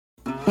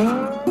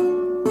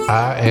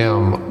I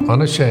am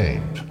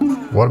unashamed.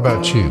 What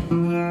about you?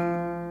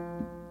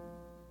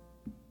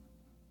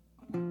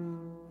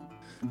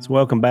 So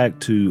welcome back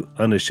to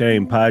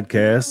Unashamed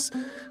Podcasts.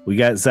 We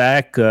got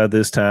Zach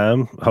this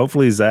time.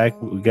 Hopefully, Zach,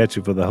 we got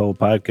you for the whole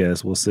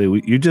podcast. We'll see.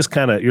 You just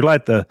kind of you're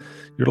like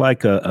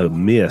a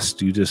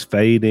mist. You just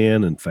fade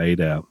in and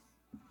fade out.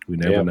 We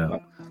never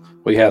know.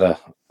 We had a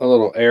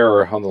little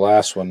error on the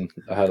last one.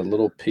 I had a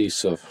little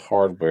piece of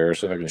hardware,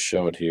 so if I can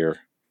show it here,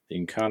 you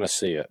can kind of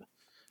see it,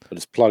 but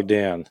it's plugged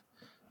in.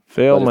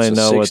 Phil may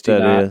know what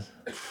that is.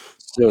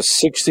 So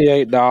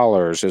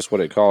 $68 is what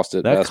it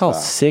costed. That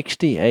cost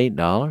 $68.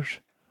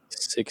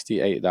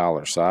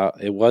 $68. So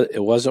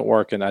it wasn't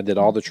working. I did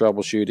all the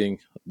troubleshooting,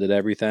 did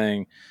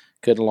everything,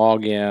 couldn't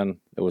log in.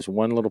 It was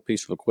one little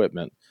piece of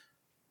equipment.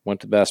 Went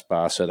to Best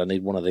Buy. I said, I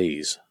need one of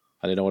these.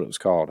 I didn't know what it was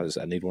called. I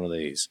said, I need one of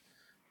these.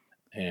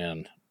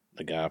 And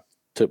the guy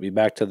took me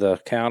back to the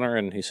counter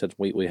and he said,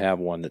 we have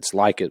one that's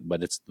like it,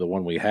 but it's the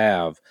one we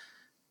have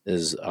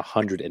is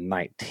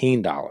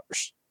 $119.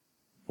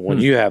 One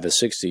you have is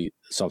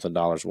 $60-something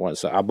one.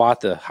 So I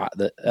bought the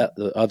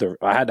other.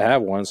 I had to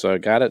have one, so I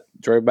got it,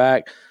 drove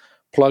back,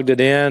 plugged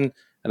it in,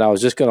 and I was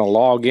just going to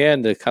log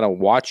in to kind of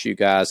watch you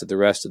guys at the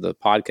rest of the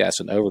podcast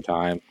in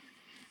overtime.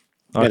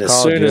 And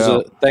as soon as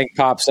the thing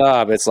pops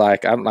up, it's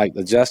like I'm like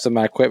adjusting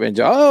my equipment.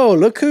 Oh,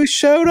 look who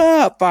showed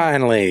up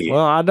finally!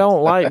 Well, I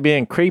don't like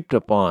being creeped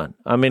upon.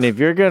 I mean, if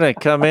you're going to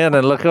come in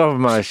and look over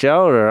my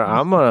shoulder,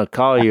 I'm going to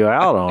call you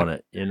out on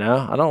it. You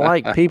know, I don't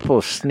like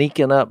people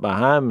sneaking up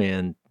behind me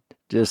and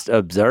just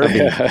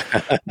observing.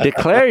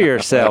 Declare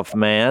yourself,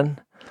 man.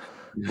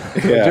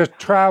 Yeah. Just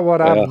try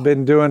what I've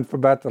been doing for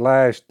about the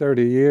last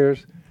 30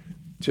 years.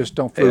 Just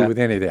don't fool with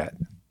any of that.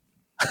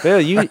 Phil,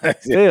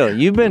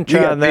 you've been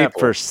trying that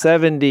for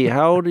 70.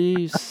 How old are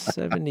you?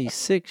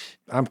 76?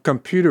 I'm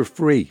computer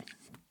free.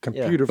 But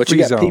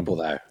you got people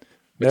though.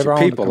 Never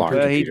people aren't.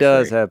 Well, he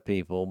does have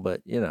people,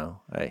 but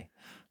hey,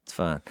 it's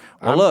fine.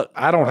 Well, look,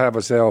 I don't have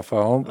a cell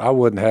phone. I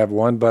wouldn't have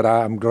one, but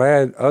I'm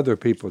glad other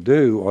people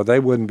do, or they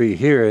wouldn't be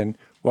hearing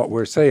what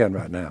we're saying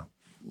right now.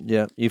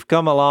 Yeah, you've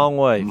come a long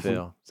way,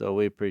 Phil. So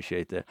we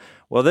appreciate that.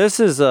 Well, this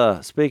is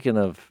speaking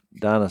of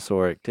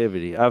dinosaur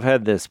activity. I've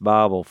had this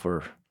Bible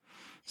for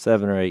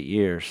 7 or 8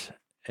 years,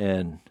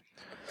 and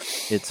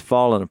it's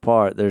fallen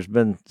apart. There's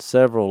been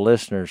several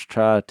listeners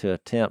try to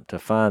attempt to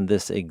find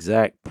this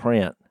exact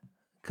print,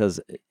 because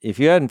if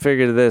you hadn't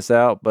figured this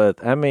out, but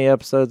how many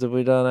episodes have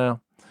we done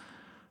now?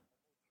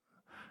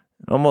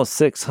 Almost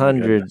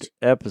 600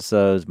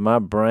 episodes. My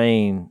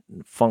brain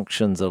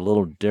functions a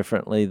little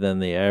differently than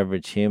the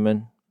average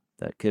human.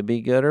 That could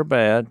be good or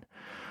bad.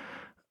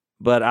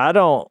 But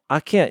I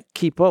can't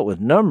keep up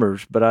with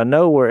numbers, but I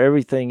know where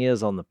everything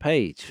is on the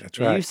page. That's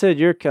right. You said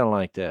you're kind of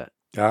like that.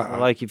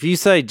 Like if you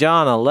say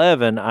John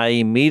 11, I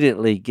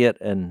immediately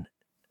get an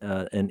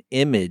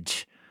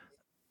image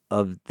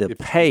of the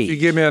page. If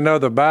you give me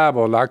another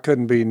Bible, I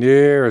couldn't be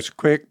near as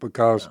quick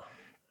because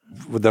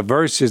with the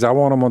verses, I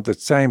want them on the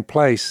same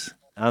place.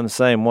 I'm the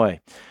same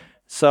way.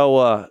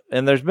 So,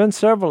 and there's been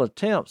several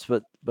attempts,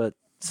 but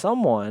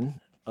someone,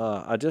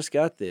 I just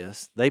got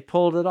this, they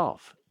pulled it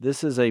off.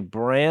 This is a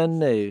brand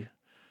new,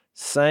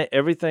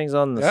 everything's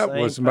on the same page.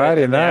 That was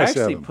mighty nice.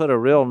 They actually put a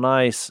real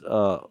nice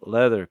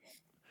leather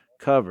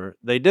cover.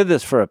 They did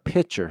this for a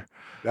picture.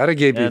 That'll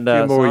give you a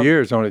few more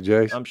years on it,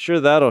 Jason. I'm sure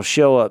that'll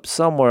show up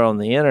somewhere on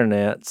the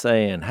internet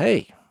saying,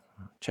 hey,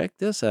 check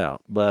this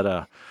out. But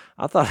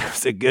I thought it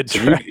was a good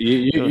trick.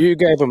 You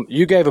gave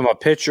him a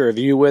picture of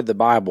you with the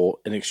Bible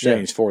in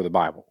exchange for the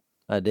Bible.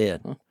 I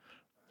did. Huh.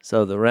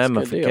 So the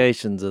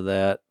ramifications of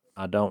that,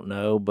 I don't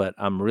know, but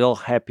I'm real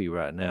happy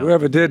right now.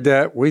 Whoever did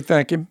that, we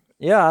thank him.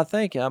 Yeah, I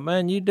thank you.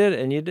 Man, you did it,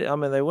 and you did. I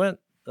mean, they went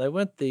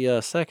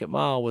the second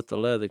mile with the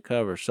leather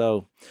cover.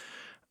 So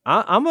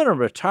I'm going to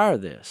retire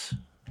this.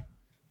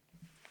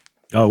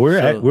 Oh,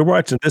 we're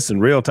watching this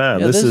in real time.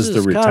 Yeah, this is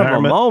the retirement kind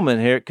of a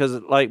moment here,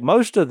 because like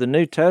most of the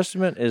New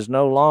Testament is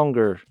no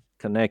longer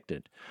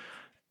connected,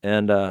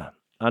 and I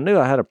knew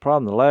I had a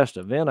problem the last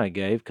event I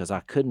gave because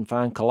I couldn't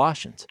find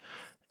Colossians.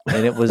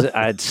 And it was,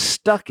 I'd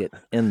stuck it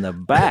in the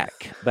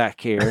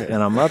back here,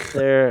 and I'm up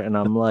there, and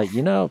I'm like,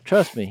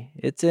 trust me,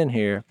 it's in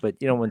here. But,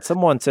 when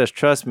someone says,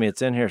 trust me,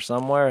 it's in here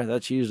somewhere,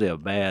 that's usually a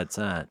bad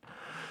sign.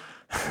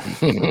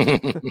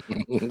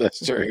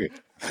 That's true.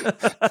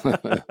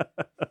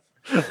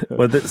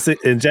 Well,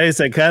 and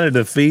Jason, kind of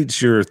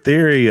defeats your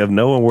theory of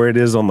knowing where it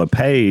is on the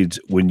page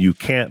when you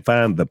can't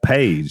find the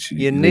page.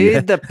 You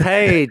need the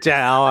page,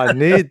 Al. I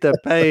need the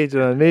page,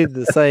 and I need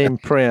the same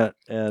print.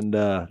 And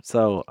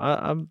so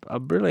I'm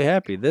really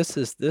happy. This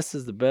is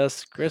the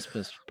best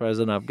Christmas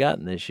present I've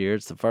gotten this year.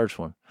 It's the first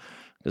one,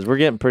 because we're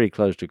getting pretty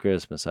close to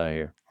Christmas out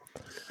here.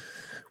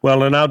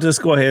 Well, and I'll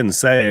just go ahead and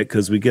say it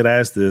because we get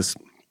asked this.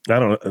 I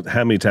don't know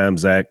how many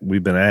times, Zach,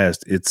 we've been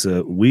asked. It's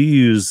we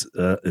use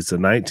it's a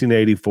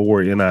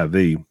 1984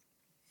 NIV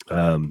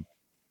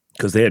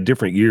because they had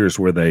different years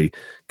where they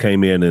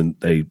came in and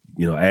they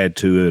add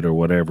to it or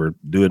whatever,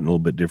 do it in a little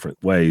bit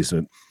different ways.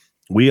 And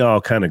we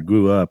all kind of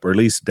grew up, or at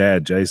least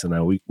Dad, Jason,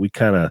 and I, we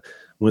kind of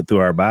went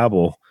through our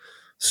Bible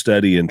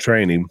study and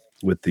training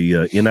with the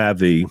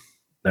NIV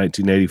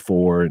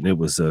 1984, and it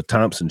was a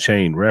Thompson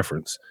Chain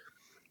reference.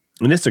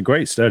 And it's a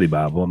great study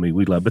Bible. I mean,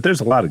 we love, but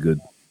there's a lot of good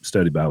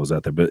study Bibles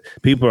out there. But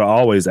people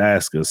always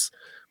ask us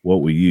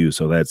what we use,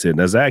 so that's it.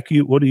 Now, Zach,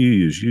 what do you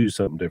use? You use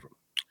something different?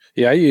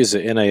 Yeah, I use the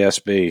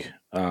NASB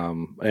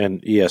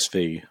and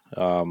ESV.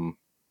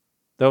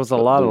 There was a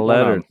lot of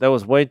letters. There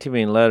was way too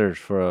many letters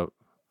for a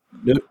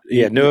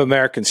New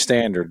American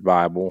Standard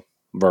Bible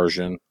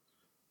version,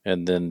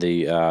 and then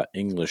the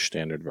English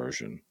Standard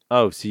Version.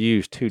 Oh, so you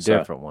use two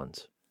different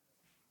ones.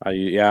 I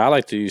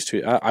like to use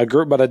two.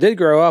 But I did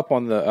grow up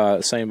on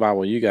the same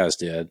Bible you guys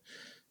did.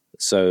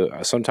 So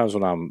sometimes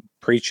when I'm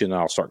preaching,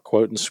 I'll start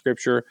quoting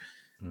scripture.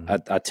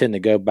 I tend to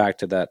go back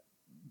to that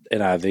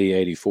NIV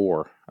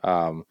 84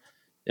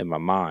 in my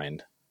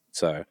mind.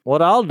 So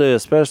what I'll do,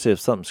 especially if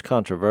something's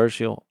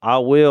controversial, I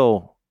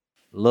will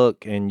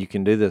look, and you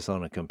can do this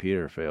on a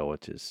computer, Phil,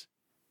 which is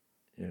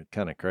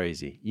kind of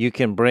crazy. You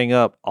can bring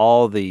up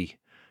all the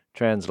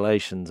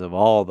translations of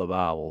all the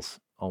Bibles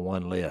on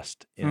one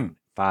list in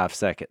 5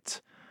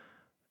 seconds.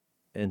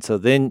 And so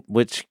then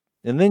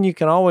you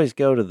can always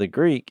go to the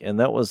Greek. And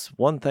that was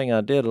one thing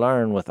I did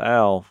learn with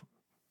Al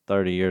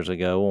 30 years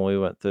ago when we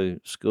went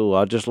through school.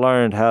 I just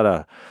learned how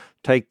to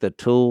take the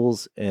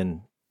tools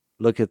and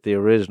look at the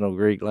original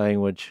Greek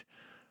language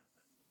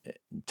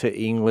to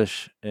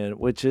English, and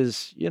which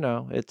is,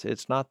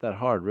 it's not that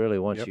hard really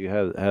once you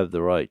have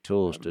the right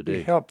tools to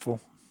do.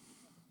 Helpful.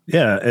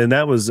 Yeah, and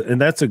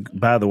that's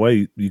by the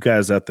way, you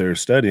guys out there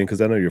studying,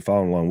 because I know you're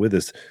following along with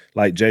us.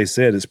 Like Jay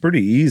said, it's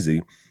pretty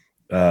easy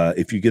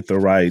if you get the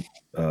right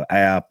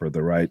app or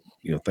the right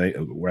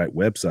right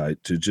website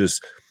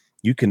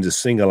you can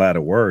just single out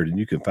a word and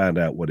you can find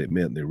out what it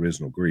meant in the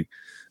original Greek.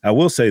 I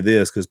will say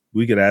this, because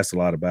we get asked a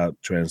lot about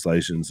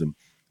translations, and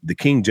the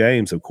King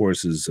James, of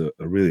course, is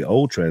a really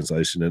old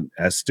translation, and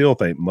I still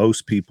think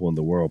most people in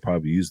the world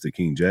probably use the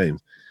King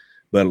James.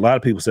 But a lot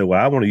of people say,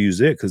 well, I want to use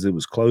it because it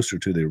was closer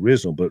to the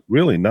original, but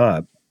really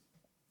not,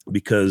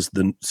 because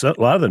a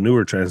lot of the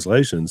newer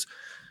translations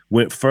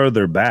went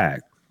further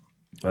back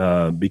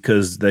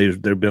because there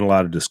have been a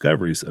lot of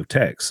discoveries of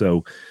text.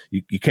 So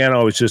you can't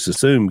always just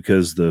assume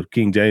because the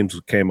King James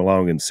came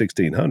along in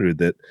 1600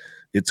 that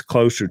it's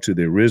closer to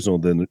the original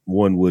than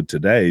one would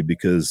today,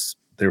 because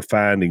they're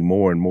finding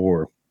more and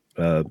more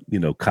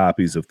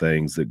copies of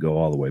things that go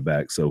all the way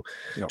back. So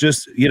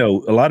just, a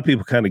lot of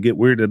people kind of get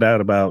weirded out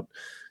about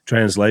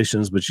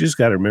translations, but you just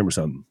got to remember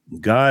something.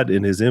 God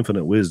in his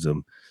infinite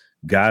wisdom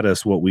got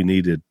us what we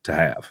needed to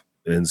have.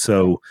 And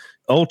so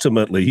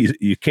ultimately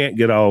you can't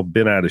get all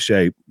bent out of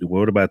shape.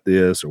 What about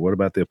this? Or what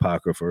about the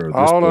Apocrypha? Or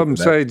all of them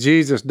say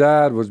Jesus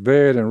died, was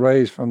buried, and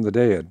raised from the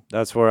dead.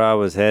 That's where I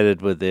was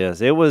headed with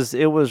this. It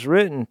was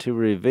written to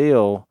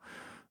reveal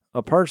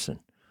a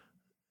person.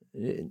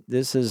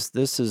 This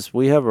is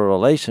we have a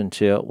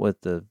relationship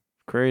with the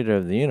creator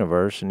of the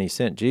universe, and he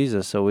sent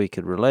Jesus so we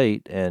could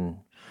relate, and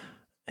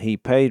he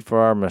paid for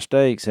our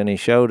mistakes, and he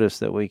showed us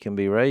that we can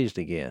be raised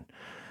again.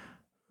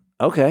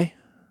 Okay.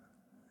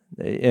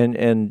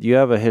 And you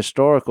have a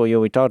historical,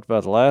 we talked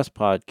about the last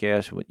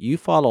podcast, you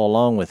follow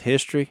along with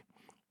history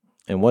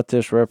and what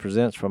this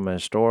represents from a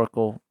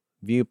historical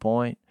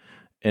viewpoint,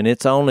 and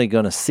it's only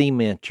going to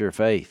cement your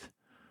faith.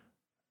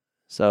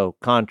 So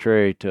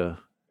contrary to,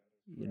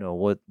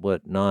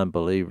 what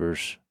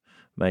non-believers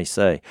may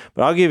say.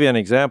 But I'll give you an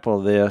example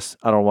of this.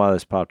 I don't know why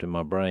this popped in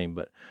my brain,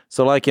 but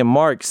so like in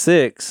Mark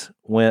 6,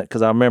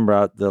 because I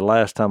remember the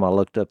last time I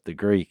looked up the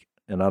Greek,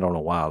 and I don't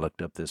know why I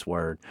looked up this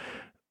word,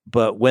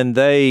 but when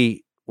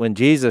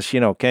Jesus,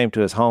 came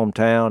to his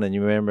hometown, and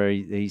you remember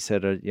he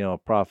said, a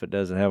prophet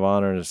doesn't have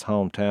honor in his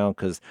hometown,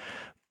 because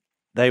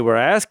they were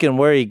asking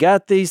where he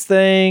got these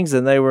things,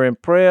 and they were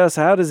impressed.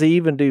 How does he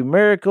even do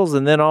miracles?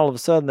 And then all of a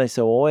sudden they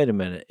said, well, wait a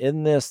minute.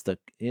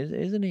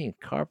 Isn't he a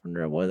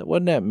carpenter?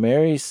 Wasn't that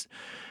Mary's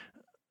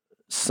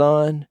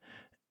son?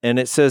 And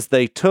it says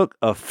they took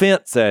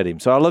offense at him.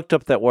 So I looked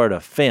up that word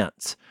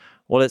offense.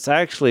 Well, it's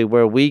actually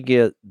where we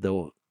get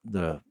the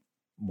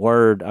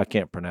word, I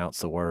can't pronounce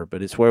the word,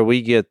 but it's where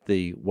we get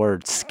the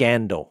word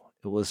scandal.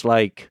 It was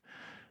like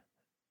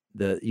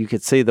you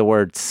could see the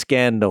word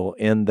scandal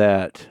in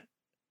that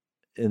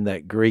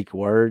Greek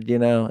word,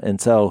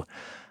 and so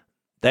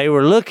they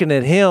were looking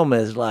at him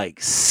as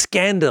like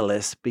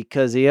scandalous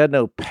because he had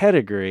no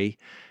pedigree,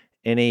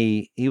 and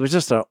he was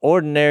just an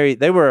ordinary.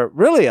 They were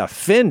really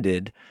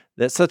offended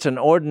that such an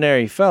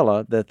ordinary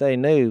fella that they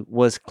knew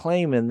was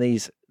claiming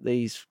these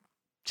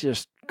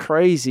just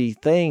crazy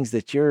things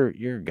that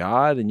you're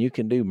God and you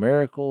can do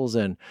miracles,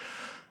 and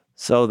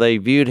so they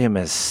viewed him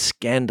as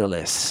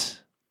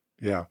scandalous.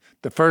 Yeah.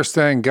 The first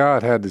thing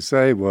God had to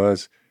say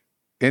was,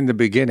 in the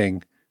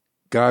beginning,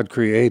 God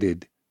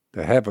created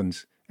the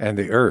heavens and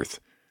the earth.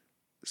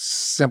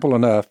 Simple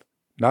enough,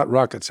 not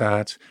rocket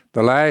science.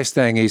 The last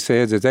thing he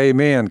says is,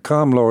 amen,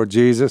 come, Lord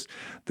Jesus.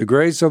 The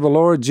grace of the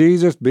Lord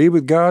Jesus be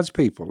with God's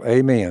people.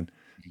 Amen.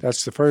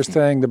 That's the first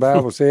thing the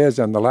Bible says,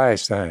 and the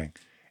last thing.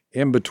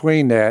 In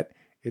between that,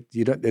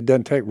 it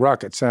doesn't take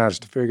rocket science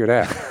to figure it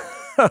out.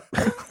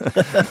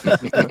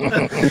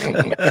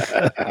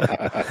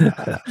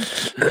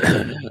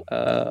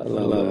 I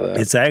love that.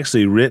 It's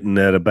actually written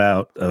at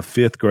about a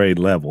 5th grade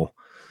level.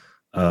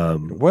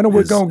 When are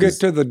we going to get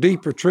to the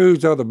deeper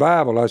truths of the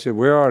Bible? I said,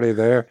 we're already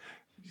there.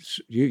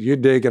 You're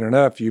digging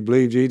enough. You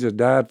believe Jesus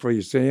died for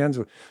your sins,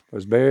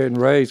 was buried and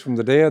raised from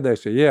the dead? They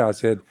said, yeah. I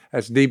said,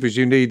 that's deep as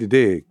you need to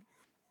dig.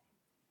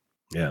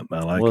 Yeah, I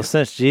like Well, it.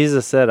 since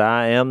Jesus said,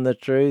 I am the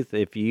truth,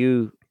 if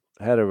you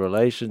had a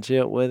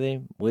relationship with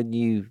him, wouldn't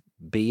you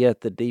be at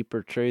the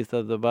deeper truth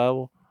of the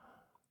Bible?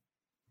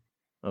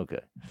 Okay.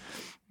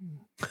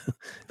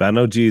 If I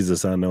know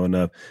Jesus, I know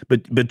enough.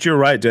 But you're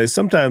right, Jay.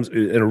 Sometimes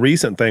in a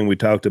recent thing we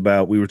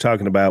were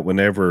talking about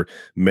whenever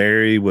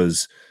Mary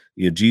was,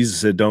 Jesus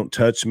said, don't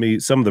touch me.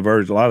 A lot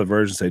of the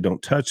versions say,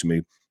 don't touch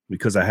me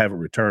because I haven't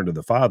returned to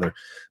the Father.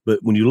 But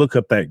when you look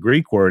up that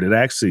Greek word, it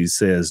actually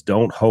says,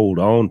 don't hold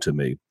on to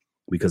me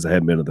because I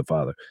haven't been to the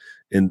Father.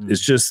 And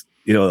it's just,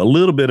 a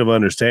little bit of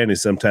understanding.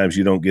 Sometimes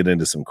you don't get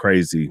into some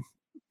crazy,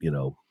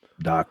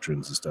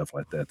 doctrines and stuff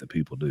like that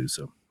people do.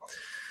 So.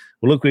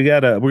 Well, look, we're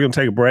going to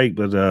take a break,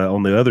 but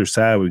on the other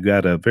side, we've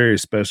got a very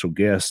special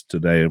guest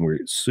today, and we're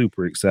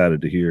super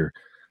excited to hear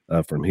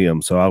from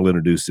him. So I'll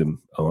introduce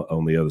him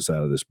on the other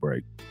side of this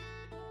break.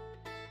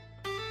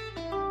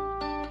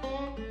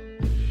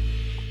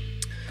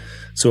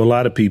 So a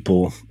lot of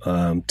people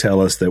tell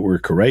us that we're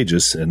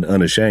courageous and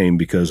unashamed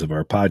because of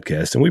our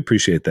podcast, and we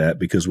appreciate that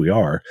because we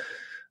are.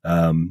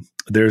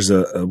 There's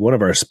one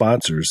of our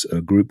sponsors,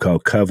 a group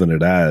called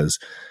Covenant Eyes,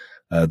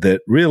 that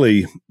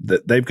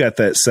they've got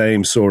that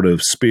same sort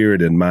of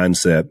spirit and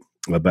mindset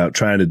about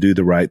trying to do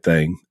the right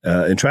thing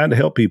and trying to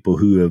help people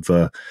who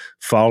have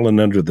fallen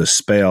under the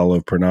spell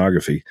of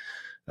pornography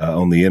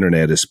on the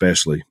internet,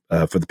 especially.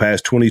 For the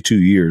past 22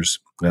 years,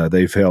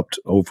 they've helped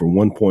over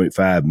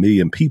 1.5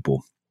 million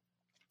people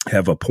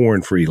have a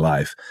porn-free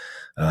life.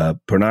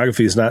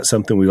 Pornography is not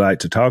something we like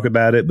to talk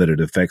about it, but it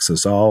affects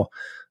us all.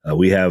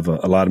 We have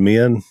a lot of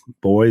men,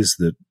 boys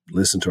that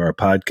listen to our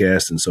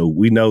podcast, and so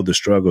we know the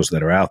struggles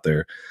that are out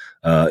there.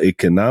 It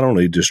can not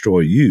only destroy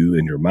you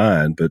and your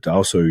mind, but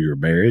also your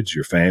marriage,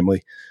 your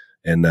family,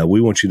 and we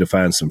want you to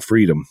find some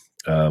freedom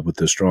with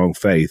a strong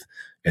faith,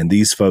 and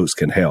these folks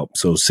can help.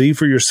 So see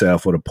for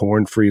yourself what a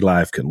porn-free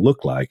life can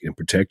look like and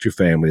protect your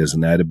family as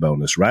an added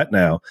bonus. Right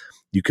now,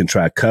 you can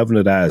try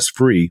Covenant Eyes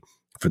free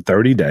for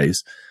 30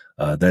 days.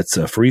 That's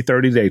a free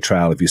 30-day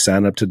trial if you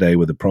sign up today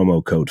with the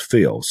promo code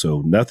Phil.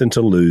 So nothing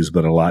to lose,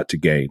 but a lot to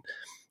gain.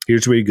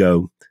 Here's where you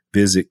go.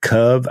 Visit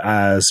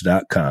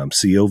coveyes.com,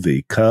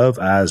 C-O-V,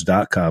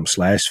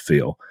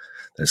 coveyes.com/Phil.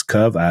 That's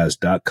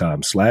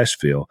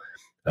coveyes.com/Phil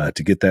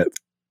to get that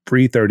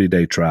free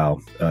 30-day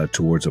trial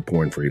towards a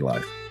porn-free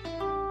life.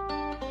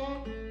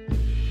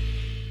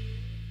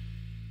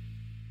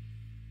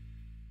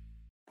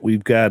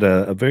 We've got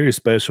a very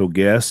special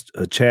guest,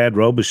 Chad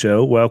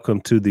Robichaux. Welcome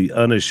to the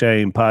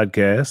Unashamed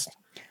podcast.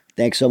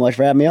 Thanks so much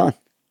for having me on.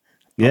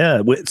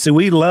 Yeah. So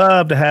we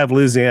love to have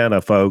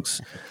Louisiana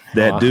folks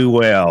that do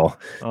well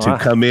to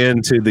come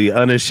into the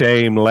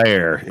Unashamed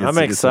lair. I'm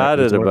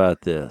excited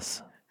about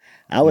this.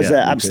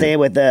 I'm staying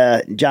with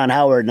John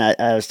Howard, and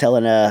I was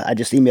telling, I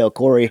just emailed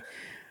Corey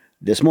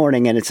this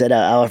morning, and it said,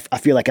 I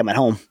feel like I'm at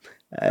home.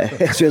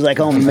 It feels like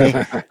home to me.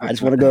 I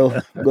just want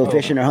to go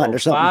fishing or hunting or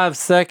something. 5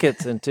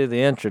 seconds into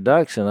the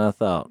introduction, I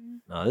thought,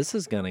 no, this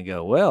is going to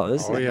go well.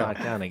 This is my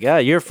kind of guy.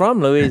 You're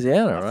from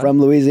Louisiana, right?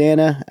 From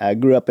Louisiana. I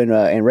grew up in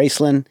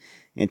Raceland,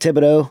 in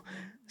Thibodaux,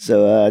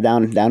 so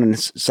down in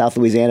South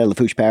Louisiana,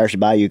 Lafourche Parish,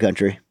 Bayou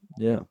country.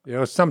 Yeah.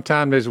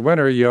 Sometime this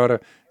winter, you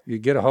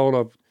get a hold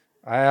of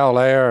Al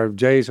there or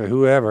Jace or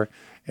whoever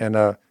and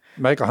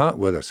make a hunt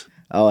with us.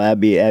 Oh,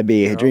 that'd be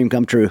a dream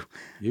come true.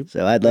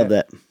 So I'd love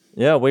that.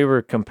 Yeah, we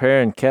were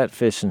comparing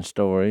catfishing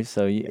stories.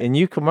 So,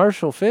 you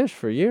commercial fish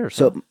for years.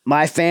 So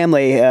my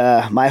family,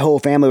 my whole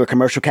family were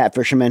commercial cat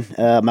fishermen.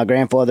 My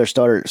grandfather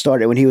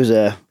started when he was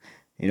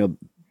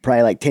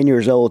probably like 10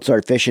 years old,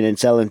 started fishing and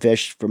selling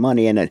fish for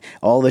money, and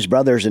all of his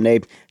brothers, and they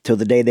till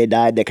the day they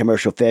died, they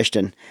commercial fished,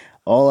 and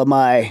all of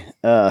my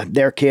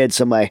their kids,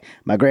 so my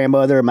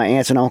grandmother, my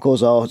aunts and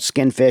uncles, all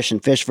skin fish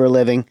and fish for a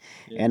living,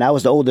 and I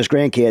was the oldest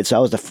grandkid, so I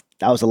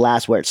was the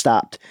last where it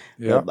stopped.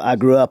 Yep. I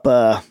grew up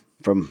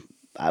from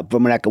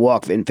when I could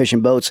walk in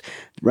fishing boats,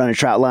 running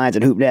trout lines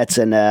and hoop nets,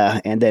 and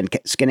then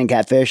skinning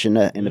catfish in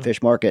the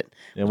fish market.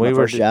 And my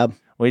first job.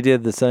 We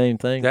did the same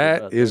thing.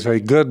 That is a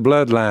good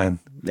bloodline.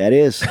 That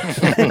is.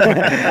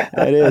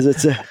 That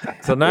is.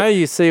 So now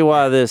you see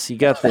why you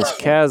got this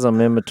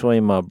chasm in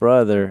between my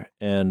brother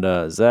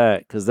and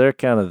Zach, because they're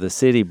kind of the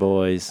city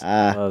boys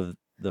of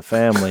the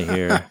family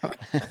here.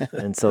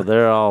 And so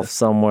they're off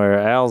somewhere.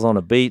 Al's on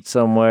a beach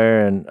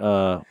somewhere, and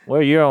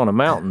you're on a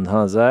mountain,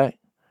 huh, Zach?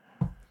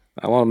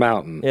 I'm on a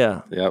mountain.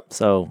 Yeah. Yep.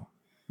 So,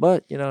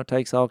 but, it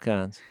takes all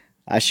kinds.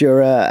 I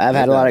sure, I've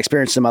had a lot of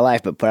experience in my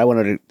life, but one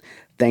of the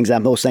things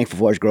I'm most thankful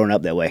for is growing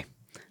up that way.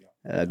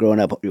 Growing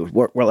up,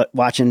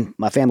 watching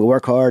my family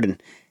work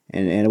hard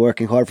and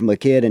working hard from a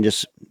kid, and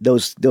just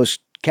those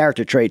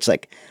character traits,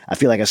 like I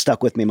feel like have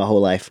stuck with me my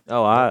whole life.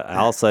 Oh,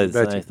 I'll say the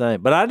Bet same you. thing.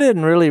 But I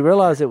didn't really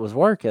realize it was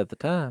work at the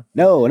time.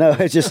 No,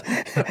 it's just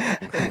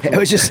it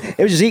was just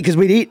eat because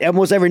we'd eat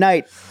almost every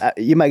night.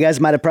 You guys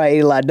might have probably ate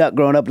a lot of duck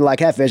growing up, like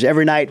catfish.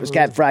 Every night was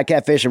fried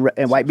catfish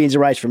and white beans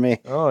and rice for me.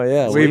 Oh,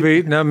 yeah. We've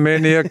eaten a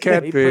many a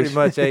catfish pretty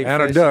much ate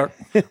and a fish. duck.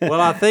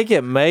 Well, I think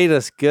it made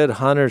us good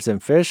hunters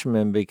and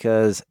fishermen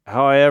because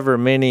however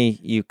many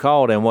you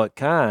caught and what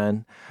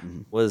kind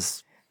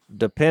was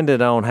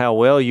dependent on how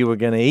well you were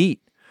going to eat.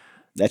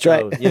 That's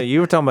So, right. yeah, you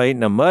were talking about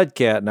eating a mud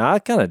cat. Now I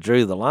kind of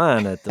drew the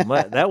line at the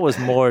mud. That was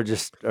more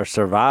just a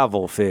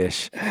survival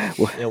fish.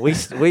 Yeah, we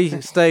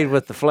stayed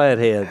with the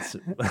flatheads,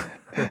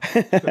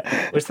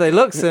 which they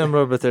look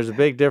similar, but there's a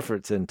big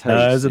difference in taste.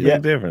 There's a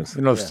big difference.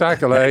 You know,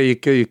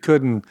 sac-a-lait, you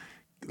couldn't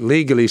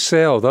legally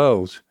sell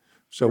those.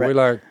 So we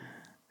like,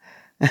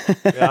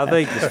 Yeah, I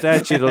think the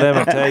statute of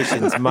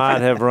limitations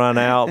might have run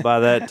out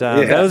by that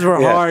time. Those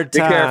were hard Be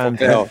times.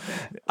 careful,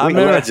 Phil. I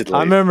Allegedly.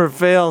 remember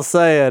Phil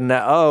saying,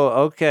 "Oh,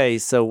 okay,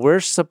 so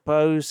we're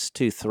supposed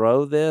to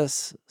throw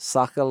this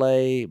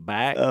sac-a-lait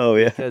back Oh,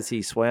 yeah. because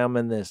he swam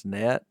in this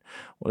net."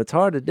 Well, it's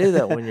hard to do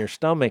that when your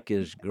stomach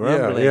is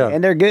grumbling yeah.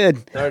 And they're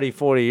good. 30,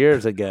 40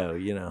 years ago,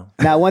 you know.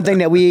 Now, one thing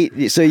that we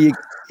eat, so you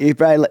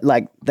probably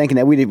like thinking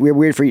that we're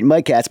weird for eating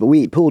mud cats, but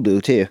we eat pool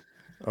dew too.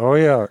 oh,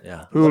 yeah.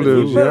 Yeah. Pool If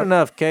you dew, put yeah.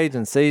 enough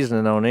Cajun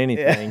seasoning on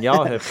anything,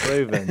 y'all have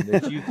proven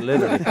that you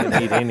literally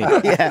can eat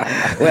anything.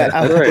 Yeah. Well,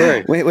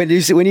 Right. when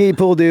you eat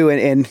pool dew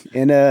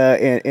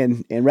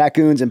and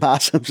raccoons and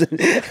possums,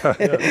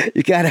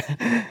 you kind of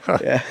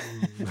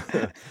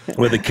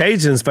Well, the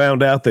Cajuns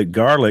found out that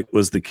garlic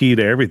was the key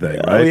to everything,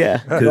 right? Oh, yeah.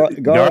 'Cause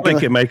garlic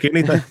can make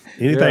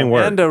anything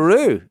work. And a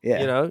roux.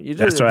 Yeah. You know, you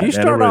That's just, right, if you and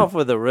a start roux. off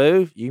with a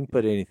roux, you can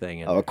put anything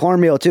in Oh, there.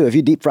 cornmeal too. If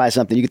you deep fry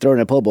something, you can throw it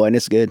in a po' boy and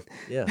it's good.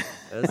 Yeah.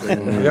 That's it.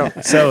 Yeah.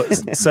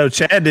 So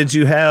Chad,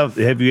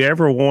 have you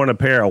ever worn a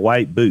pair of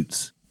white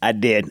boots? I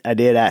did. I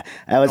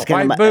was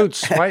kind White of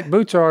boots. White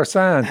boots are a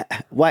sign.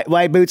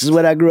 white boots is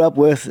what I grew up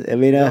with. I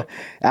mean, I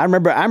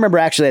remember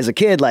actually as a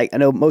kid, like I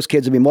know most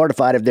kids would be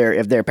mortified if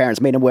their parents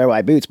made them wear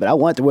white boots, but I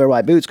wanted to wear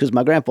white boots because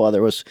my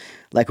grandfather was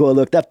like who I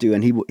looked up to,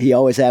 and he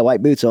always had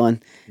white boots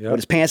on with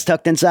his pants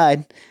tucked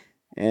inside,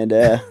 and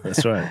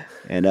That's right.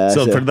 and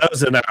So for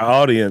those in our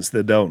audience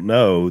that don't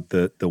know,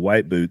 the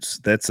white boots,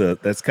 that's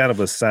kind of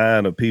a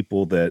sign of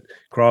people that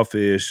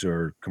crawfish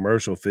or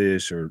commercial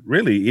fish or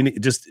really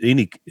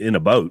any in a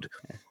boat.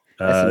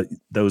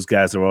 Those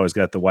guys have always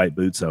got the white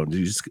boots on.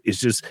 It's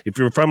just if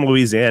you're from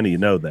Louisiana, you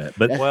know that.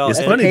 But Well, it's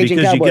and funny Cajun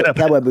because cowboy, you get up.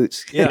 cowboy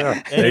boots.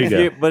 Yeah. There you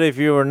And go. but if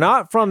you were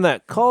not from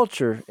that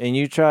culture and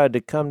you tried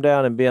to come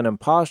down and be an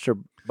imposter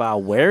by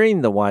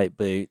wearing the white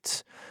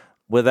boots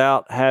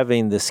without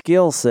having the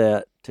skill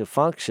set to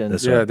function,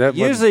 That's Yeah, right. that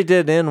usually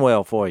didn't end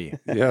well for you.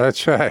 Yeah,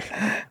 that's right.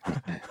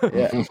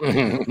 Is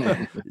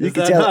could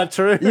that tell- not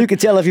true? You could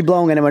tell if you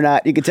belong in them or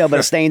not. You could tell by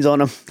the stains on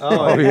them.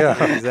 Oh,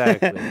 yeah.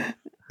 Exactly.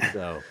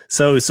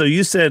 So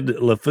you said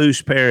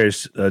Lafourche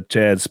Parish,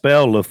 Chad.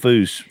 Spell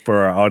Lafourche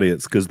for our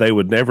audience because they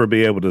would never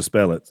be able to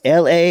spell it.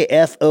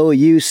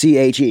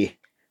 Lafouche.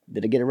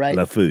 Did I get it right?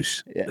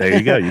 Lafourche. There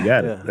you go. You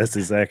got Yeah. it. That's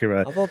exactly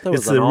right. I thought there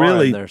was It's an a R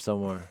really in there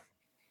somewhere.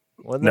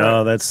 Wasn't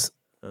no. there? That's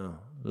Oh,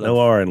 no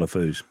R in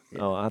Lafourche.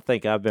 Oh, I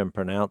think I've been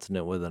pronouncing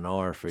it with an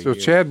R for So,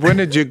 years. Chad, when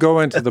did you go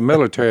into the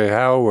military?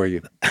 How old were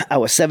you? I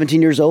was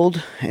 17 years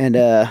old and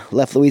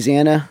left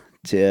Louisiana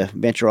to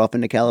venture off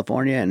into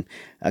California. And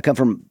I come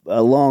from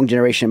a long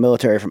generation of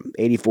military, from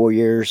 84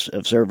 years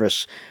of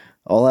service,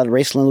 all out of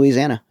Raceland,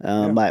 Louisiana.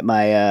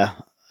 I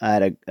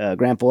had a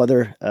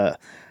grandfather, I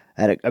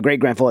had a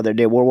great grandfather that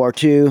did World War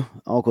II,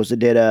 uncles that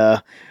did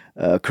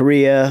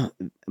Korea.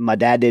 My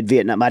dad did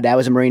Vietnam. My dad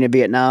was a Marine in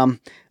Vietnam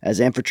as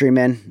an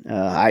infantryman.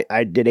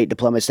 I did 8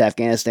 deployments to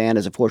Afghanistan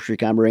as a Force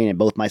Recon Marine, and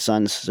both my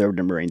sons served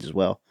in Marines as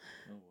well.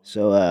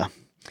 So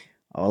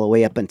all the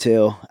way up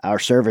until our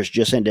service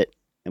just ended,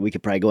 and we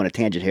could probably go on a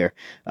tangent here.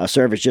 Our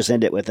service just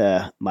ended with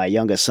my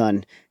youngest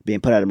son being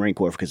put out of the Marine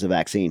Corps because of the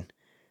vaccine.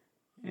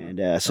 And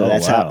so Oh,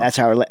 that's wow.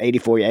 how our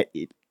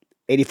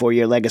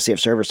 84-year legacy of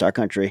service to our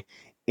country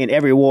in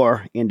every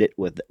war ended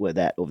with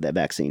that over that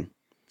vaccine.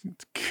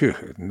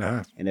 Good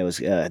night. And it was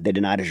they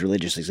denied his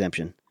religious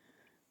exemption.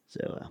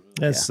 So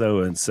That's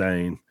so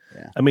insane.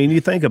 Yeah. I mean,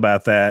 you think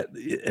about that,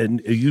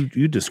 and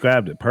you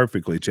described it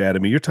perfectly, Chad. I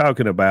mean, you're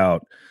talking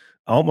about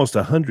almost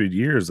 100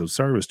 years of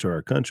service to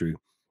our country,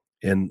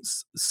 and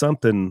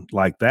something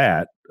like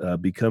that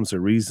becomes a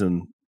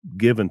reason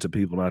given to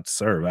people not to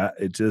serve.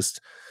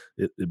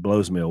 It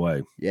blows me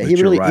away. yeah, But he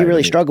you're really right. he I really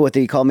mean, struggled with it.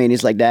 He called me and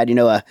he's like, "Dad, you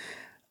know,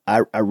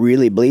 I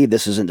really believe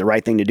this isn't the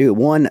right thing to do."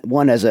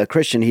 One as a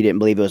Christian, he didn't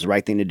believe it was the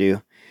right thing to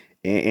do,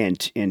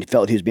 and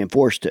felt he was being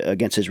forced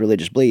against his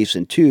religious beliefs.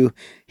 And two,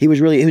 he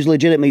was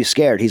legitimately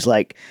scared. He's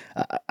like,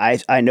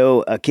 I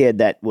know a kid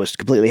that was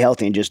completely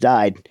healthy and just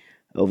died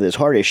over this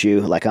heart issue.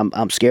 Like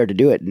I'm scared to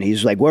do it, and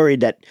he's like worried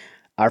that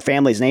our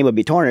family's name would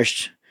be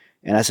tarnished.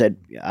 And I said,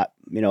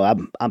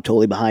 I'm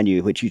totally behind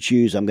you. What you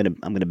choose, I'm gonna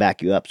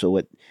back you up. So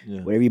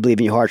whatever you believe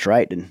in your heart's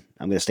right, and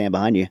I'm gonna stand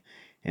behind you.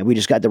 And we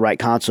just got the right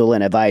counsel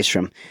and advice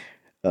from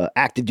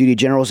active duty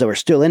generals that were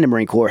still in the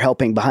Marine Corps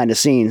helping behind the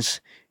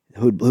scenes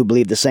who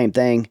believed the same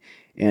thing,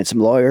 and some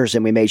lawyers,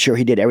 and we made sure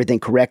he did everything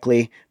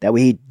correctly, that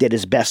he did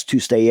his best to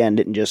stay in,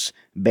 didn't just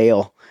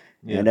bail.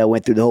 Yeah. And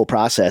went through the whole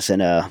process,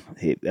 and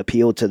he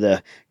appealed to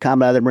the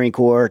Commandant of the Marine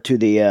Corps, to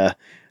the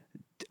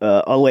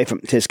all the way from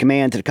to his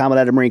command to the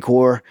Commandant of the Marine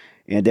Corps,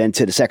 and then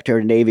to the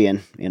Secretary of the Navy,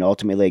 and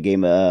ultimately they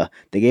gave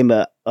him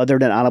a other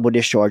than honorable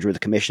discharge with a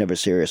commission of a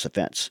serious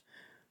offense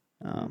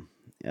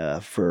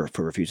for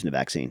refusing the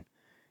vaccine,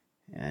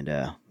 and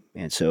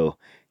so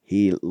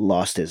he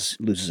loses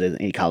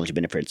any college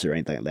benefits or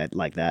anything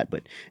like that.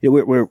 But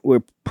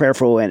we're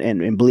prayerful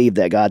and believe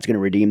that God's going to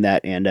redeem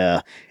that, and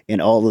in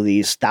all of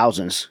these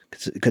thousands,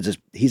 because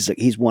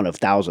he's one of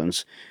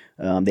thousands.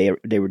 They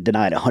were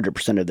denied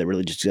 100% of their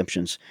religious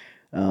exemptions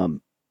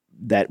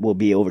that will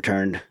be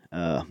overturned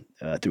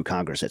through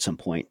Congress at some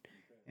point.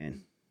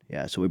 And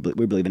yeah, so we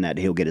believe in that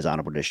he'll get his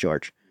honorable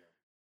discharge.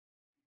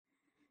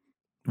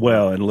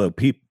 Well, and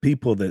look,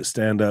 people that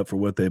stand up for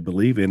what they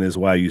believe in is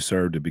why you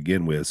serve to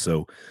begin with.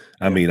 So,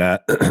 I mean, I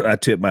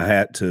tip my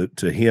hat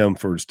to him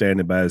for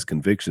standing by his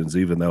convictions,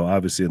 even though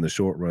obviously in the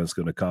short run it's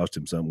going to cost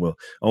him something. Well,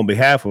 on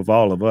behalf of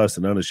all of us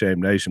in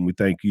Unashamed Nation, we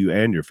thank you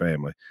and your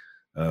family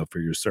for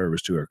your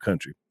service to our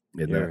country.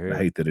 And I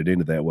hate that it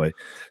ended that way.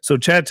 So,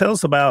 Chad, tell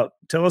us about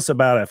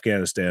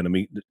Afghanistan. I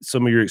mean,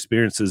 some of your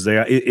experiences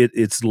there.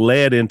 It's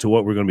led into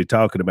what we're going to be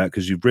talking about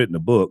because you've written a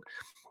book.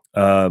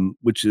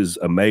 Which is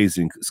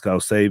amazing. It's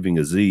called Saving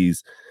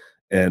Aziz.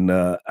 And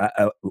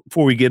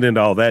before we get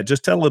into all that,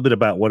 just tell a little bit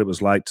about what it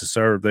was like to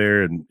serve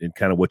there and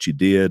kind of what you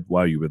did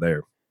while you were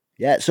there.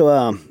 Yeah,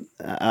 so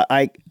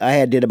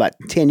I did about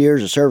 10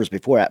 years of service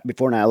before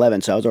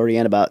 9/11, so I was already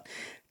in about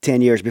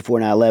 10 years before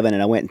 9/11,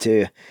 and I went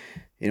into,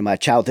 my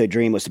childhood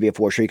dream was to be a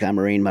Force Recon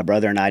Marine. My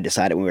brother and I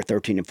decided when we were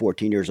 13 and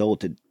 14 years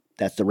old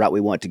that's the route we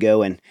want to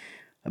go, and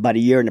about a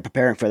year into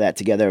preparing for that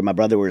together, my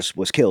brother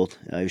was killed.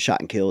 He was shot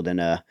and killed,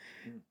 and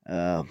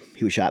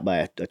he was shot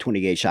by a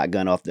 20 gauge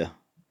shotgun off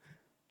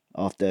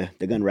the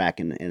gun rack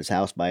in his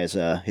house by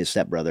his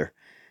stepbrother,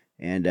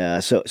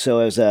 and so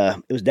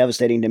it was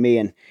devastating to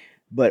me.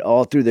 But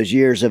all through those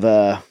years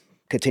of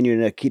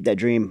continuing to keep that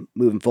dream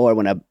moving forward,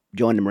 when I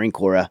joined the Marine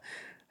Corps,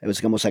 it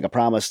was almost like a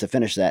promise to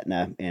finish that.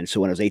 And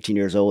so when I was 18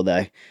 years old,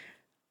 I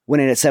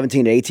went in at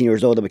 17 to 18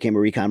 years old. I became a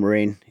Recon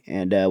Marine,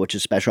 and which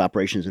is Special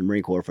Operations in the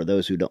Marine Corps for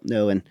those who don't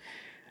know, and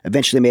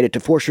eventually made it to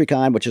Force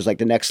Recon, which is like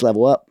the next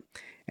level up.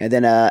 And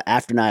then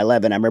after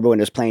 9/11, I remember when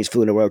those planes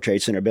flew into World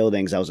Trade Center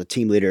buildings, I was a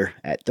team leader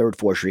at 3rd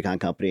Force Recon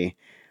Company.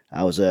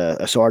 I was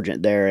a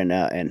sergeant there, and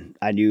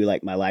I knew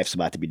like my life's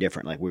about to be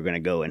different. Like we're going to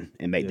go and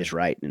make this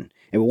right, and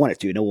we wanted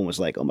to. No one was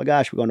like, "Oh my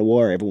gosh, we're going to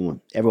war."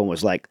 Everyone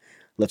was like,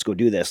 "Let's go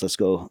do this. Let's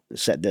go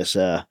set this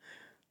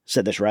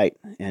right."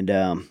 And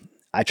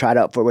I tried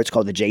out for what's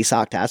called the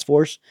JSOC Task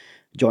Force,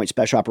 Joint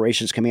Special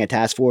Operations Command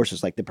Task Force.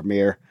 It's like the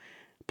premier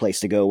place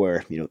to go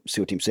where,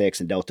 SEAL Team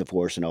 6 and Delta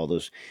Force and all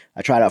those.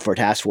 I tried out for a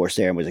task force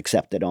there and was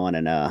accepted on.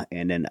 And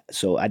then,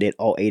 so I did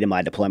all 8 of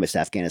my deployments to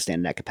Afghanistan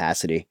in that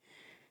capacity.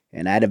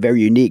 And I had a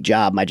very unique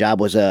job. My job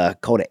was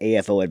called an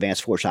AFO,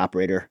 Advanced Force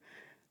Operator,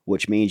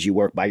 which means you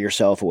work by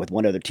yourself or with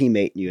one other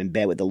teammate and you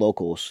embed with the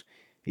locals.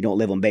 You don't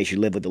live on base, you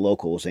live with the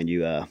locals, and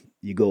you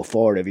go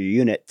forward of your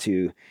unit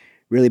to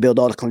really build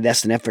all the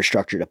clandestine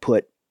infrastructure to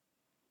put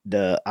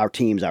our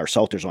teams, our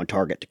assaulters on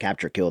target to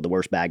capture, kill the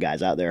worst bad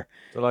guys out there.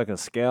 So like a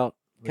scout?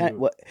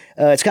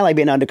 It's kind of like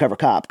being an undercover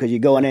cop, because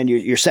you're going in,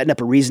 you're setting up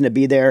a reason to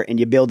be there, and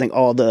you're building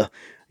all the,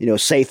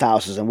 safe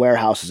houses and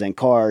warehouses and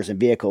cars and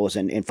vehicles,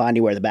 and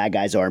finding where the bad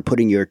guys are and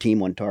putting your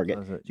team on target.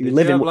 Did you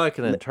have like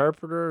an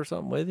interpreter or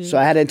something with you? So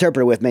I had an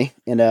interpreter with me,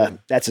 and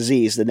that's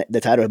Aziz,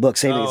 the title of the book,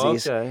 Saving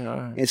Aziz. Okay, all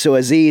right. And so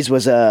Aziz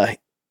was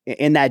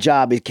in that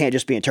job. He can't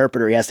just be an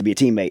interpreter; he has to be a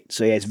teammate.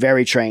 So he's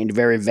very trained,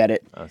 very vetted.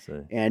 I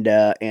see.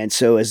 And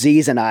so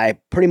Aziz and I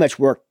pretty much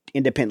worked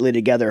independently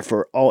together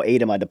for all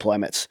 8 of my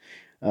deployments.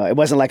 It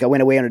wasn't like I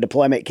went away on a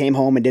deployment, came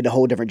home, and did a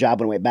whole different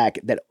job and went back.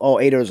 That all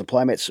 8 of those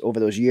deployments over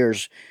those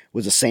years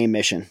was the same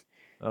mission.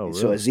 Oh, really?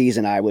 So Aziz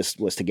and I was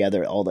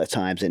together all the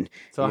times. And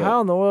so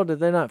how in the world did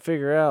they not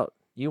figure out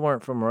you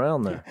weren't from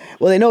around there?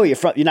 Well, they know you're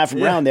not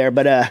from around there,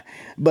 but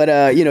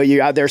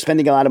you're out there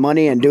spending a lot of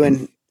money and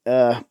doing.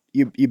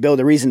 You build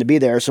a reason to be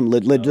there, some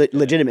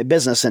legitimate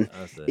business, and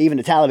even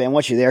the Taliban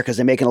wants you there because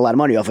they're making a lot of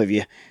money off of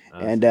you.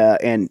 And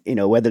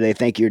whether they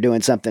think you're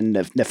doing something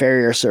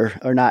nefarious or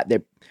not, they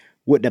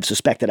wouldn't have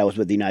suspected I was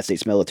with the United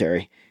States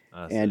military.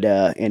 And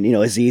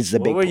Aziz,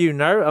 were you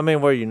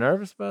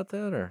nervous about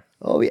that, or?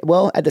 Oh, yeah.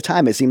 Well, at the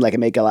time, it seemed like it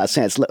made a lot of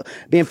sense.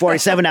 Being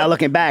 47 now,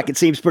 looking back, it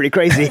seems pretty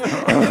crazy.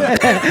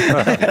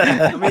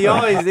 I mean, you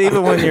always,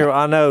 even when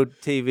I know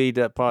TV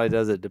probably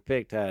doesn't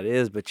depict how it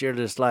is, but you're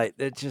just like,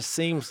 it just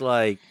seems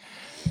like,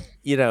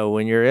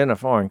 when you're in a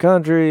foreign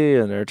country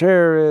and they're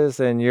terrorists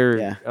and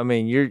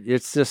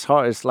it's just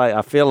hard. It's like,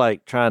 I feel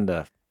like trying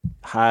to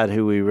hide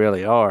who we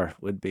really are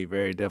would be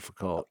very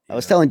difficult. I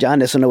was telling John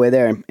this on the way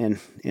there, and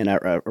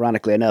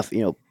ironically enough,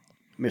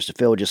 Mr.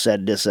 Phil just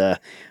said this,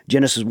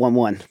 Genesis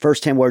 1:1,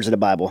 first 10 words of the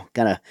Bible,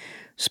 kind of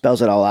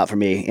spells it all out for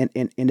me.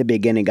 In the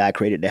beginning, God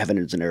created the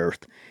heavens and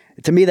earth.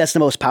 to me, that's the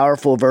most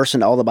powerful verse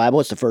in all the Bible.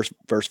 It's the first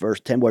verse,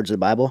 10 words of the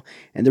Bible.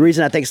 And the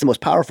reason I think it's the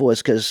most powerful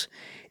is because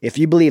if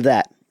you believe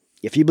that,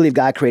 if you believe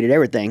God created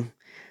everything,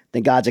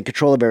 then God's in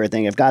control of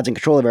everything. If God's in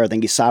control of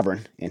everything, he's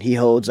sovereign. And he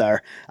holds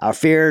our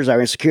fears, our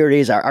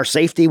insecurities, our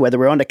safety, whether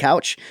we're on the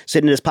couch,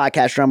 sitting in this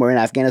podcast room, or in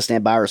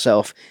Afghanistan by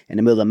ourselves in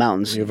the middle of the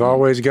mountains. You've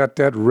always got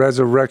that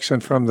resurrection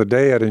from the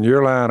dead in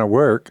your line of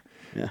work.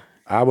 Yeah.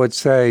 I would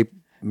say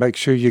make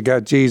sure you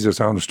got Jesus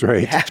on the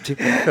straight. You have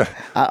to.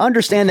 I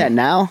understand that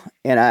now,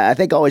 and I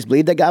think I always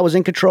believed that God was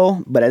in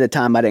control, but at the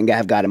time I didn't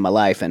have God in my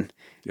life, and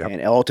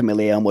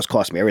ultimately it almost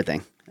cost me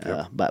everything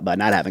by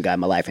not having God in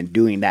my life and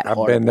doing that.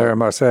 I've been there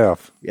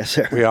myself. Yes,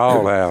 sir. We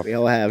all have. We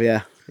all have,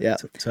 yeah.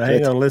 So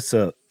hang on,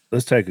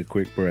 let's take a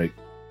quick break.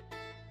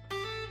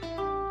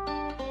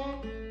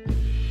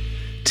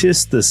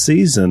 'Tis the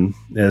season,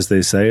 as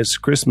they say. It's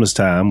Christmas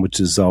time, which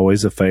is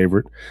always a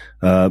favorite.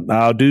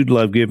 I do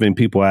love giving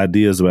people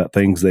ideas about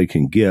things they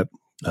can get.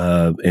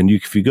 And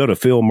if you go to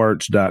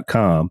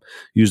philmerch.com,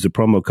 use the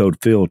promo code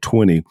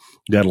Phil20. You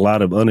got a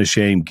lot of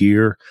unashamed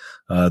gear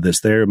that's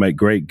there. Make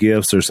great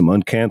gifts. There's some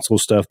uncanceled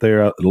stuff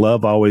there.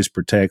 Love Always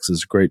Protects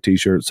is a great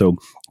t-shirt. So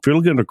if you're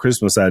looking at a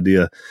Christmas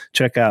idea,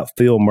 check out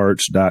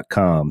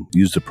philmerch.com.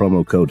 Use the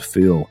promo code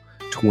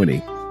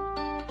Phil20.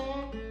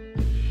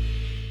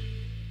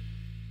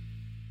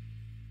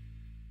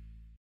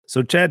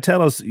 So, Chad,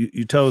 tell us,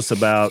 you told us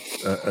about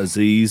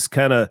Aziz,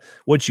 kind of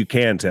what you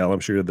can tell. I'm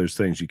sure there's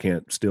things you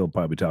can't still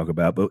probably talk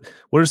about, but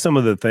what are some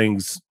of the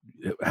things,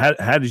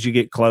 how did you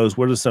get close?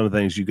 What are some of the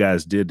things you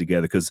guys did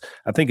together? Because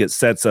I think it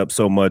sets up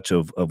so much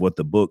of what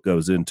the book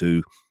goes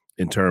into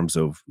in terms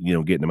of,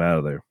 getting him out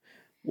of there.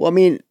 Well, I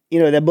mean,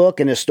 the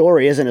book and the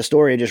story isn't a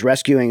story of just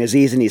rescuing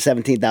Aziz and these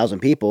 17,000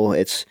 people.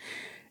 It's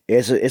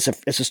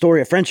a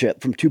story of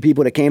friendship from two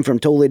people that came from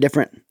totally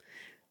different.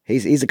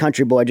 He's a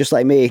country boy just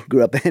like me,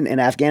 grew up in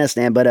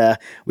Afghanistan,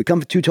 but we come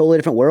from two totally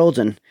different worlds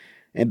and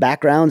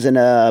backgrounds, and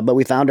but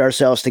we found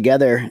ourselves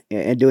together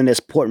and doing this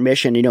important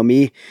mission.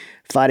 Me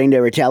fighting to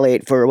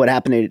retaliate for what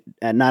happened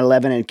at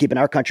 9/11 and keeping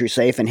our country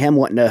safe, and him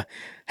wanting to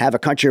have a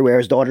country where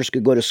his daughters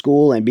could go to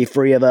school and be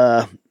free of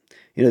that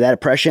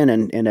oppression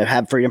and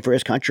have freedom for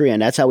his country.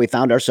 And that's how we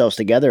found ourselves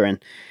together.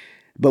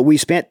 But we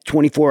spent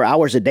 24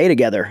 hours a day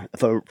together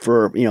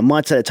for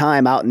months at a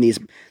time out in the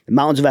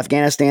mountains of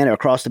Afghanistan or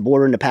across the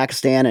border into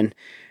Pakistan, and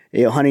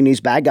hunting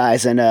these bad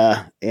guys. And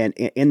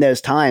in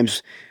those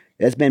times,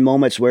 there's been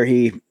moments where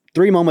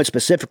 3 moments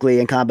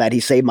specifically in combat, he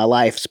saved my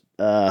life.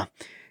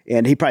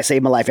 And he probably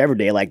saved my life every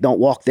day. Like, don't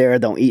walk there,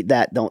 don't eat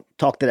that, don't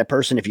talk to that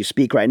person. If you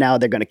speak right now,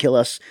 they're going to kill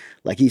us.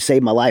 Like, he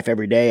saved my life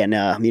every day. And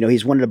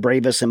he's one of the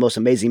bravest and most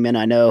amazing men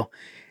I know.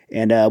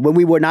 And when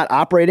we were not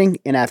operating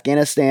in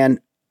Afghanistan,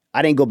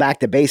 I didn't go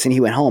back to base, and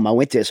he went home. I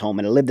went to his home,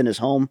 and I lived in his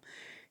home.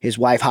 His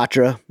wife,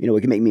 Hatra,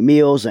 would make me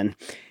meals, and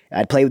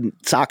I'd play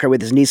soccer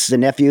with his nieces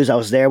and nephews. I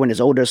was there when his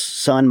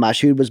oldest son,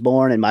 Mashoud, was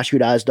born, and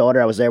Mashoud's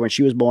daughter, I was there when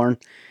she was born.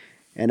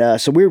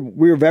 And so we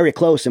were very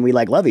close, and we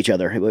love each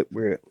other.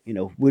 We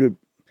were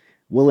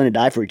willing to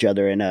die for each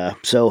other. And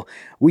so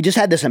we just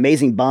had this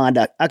amazing bond.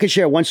 I could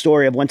share one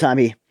story of one time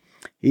he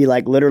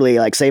literally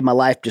saved my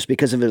life just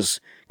because of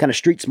his kind of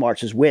street smarts,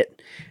 his wit.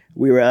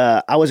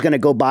 I was going to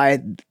go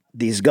buy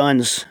these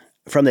guns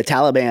from the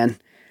Taliban,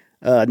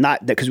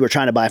 not because we were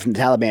trying to buy from the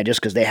Taliban,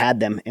 just because they had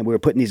them, and we were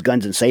putting these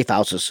guns in safe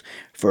houses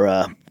for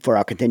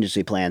our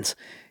contingency plans.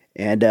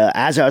 And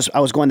as I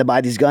was going to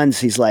buy these guns,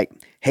 he's like,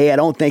 "Hey, I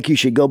don't think you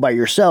should go by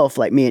yourself,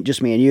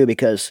 just me and you,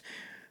 because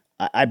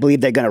I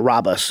believe they're going to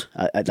rob us."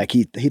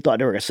 He thought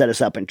they were going to set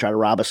us up and try to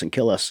rob us and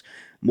kill us,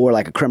 more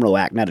like a criminal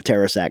act, not a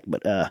terrorist act.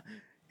 But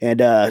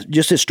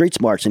just his street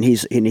smarts, and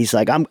he's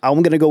like, "I'm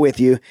going to go with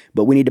you,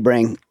 but we need to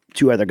bring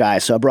 2 other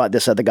guys." So I brought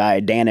this other guy,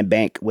 Dan and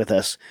Bank, with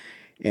us,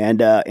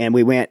 and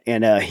we went,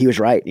 and he was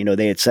right.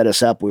 They had set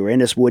us up. We were in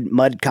this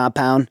mud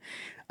compound.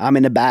 I'm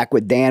in the back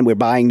with Dan. We're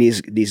buying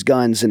these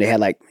guns, and they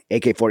had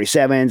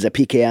AK-47s, a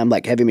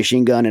PKM, heavy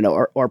machine gun, and a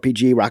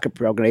RPG, rocket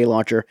propelled grenade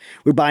launcher.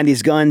 We're buying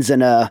these guns,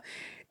 and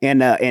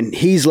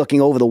he's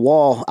looking over the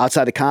wall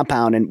outside the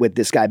compound, and with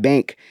this guy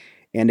Bank,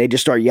 and they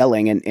just start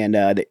yelling, and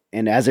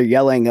as they're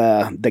yelling,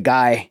 the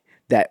guy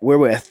that we're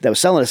with that was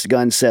selling us the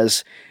guns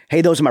says,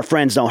 "Hey, those are my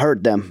friends, don't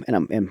hurt them."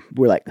 And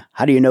we're like,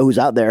 "How do you know who's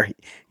out there?"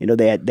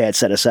 They had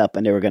set us up,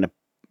 and they were going to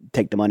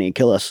take the money and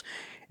kill us.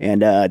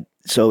 And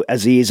so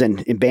Aziz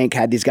and Bank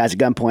had these guys at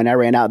gunpoint. I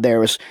ran out there.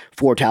 It was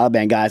 4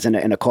 Taliban guys in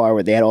a car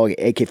where they had all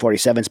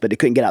AK-47s, but they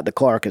couldn't get out the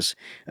car because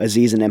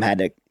Aziz and them had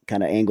to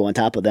kind of angle on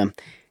top of them.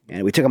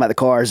 And we took them out of the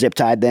car, zip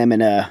tied them,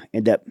 and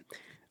ended up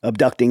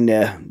abducting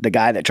the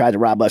guy that tried to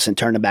rob us and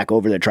turned him back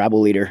over to the tribal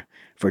leader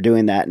for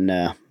doing that.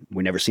 And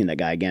we never seen that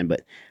guy again.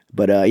 But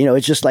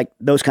it's just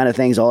those kind of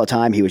things all the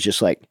time. He was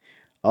just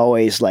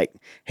always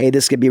 "Hey,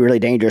 this could be really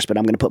dangerous, but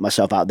I'm going to put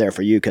myself out there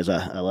for you because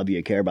I love you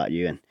and care about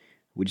you." And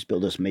we just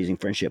built this amazing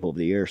friendship over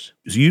the years.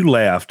 So you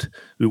left.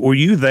 Were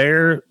you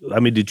there? I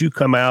mean, did you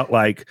come out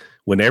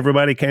when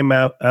everybody came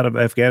out of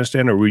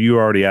Afghanistan, or were you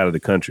already out of the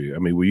country? I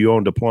mean, were you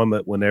on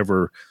deployment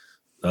whenever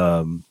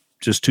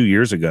just 2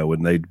 years ago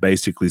when they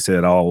basically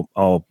said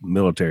all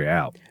military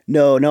out.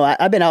 No,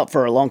 I've been out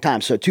for a long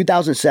time. So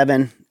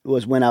 2007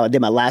 was when I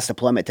did my last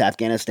deployment to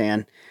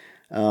Afghanistan.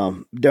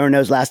 During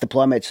those last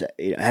deployments,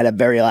 I had a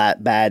very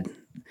bad.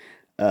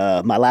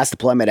 My last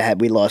deployment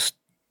we lost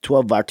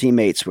 12 of our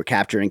teammates were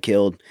captured and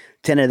killed.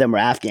 10 of them were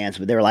Afghans,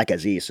 but they were like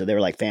Aziz, so they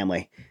were like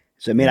family.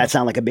 So it may not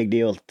sound like a big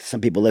deal to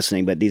some people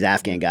listening, but these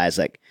Afghan guys,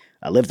 like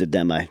I lived with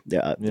them.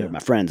 They're my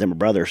friends, they're my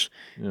brothers,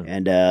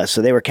 and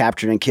so they were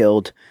captured and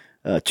killed.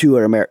 Two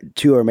are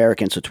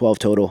Americans, so 12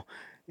 total.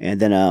 And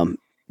then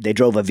they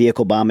drove a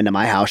vehicle bomb into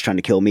my house trying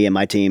to kill me and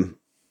my team.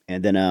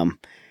 And then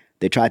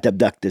they tried to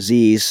abduct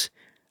Aziz.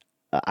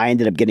 I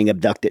ended up getting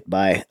abducted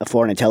by a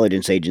foreign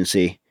intelligence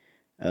agency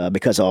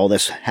because all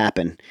this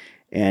happened.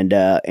 And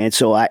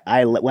so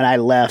I when I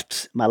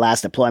left my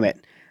last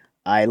deployment,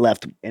 I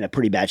left in a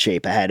pretty bad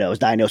shape. I was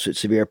diagnosed with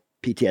severe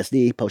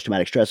PTSD,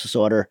 post-traumatic stress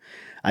disorder.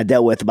 I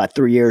dealt with about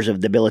 3 years of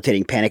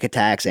debilitating panic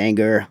attacks,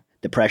 anger,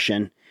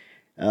 depression,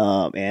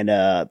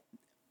 and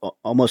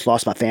almost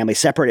lost my family,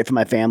 separated from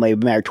my family. I've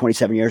been married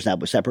 27 years now,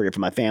 but separated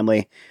from my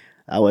family.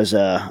 I was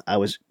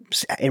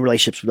in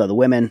relationships with other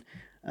women,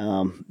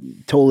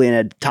 totally in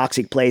a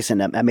toxic place,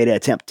 and I made an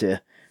attempt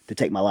to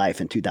take my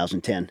life in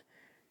 2010.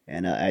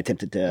 And I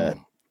attempted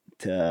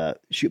to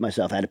shoot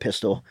myself. I had a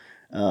pistol,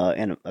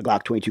 and a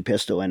Glock 22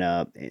 pistol. And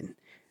in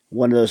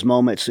one of those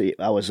moments,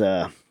 I was,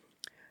 I'll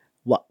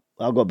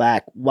go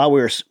back. While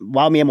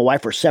me and my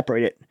wife were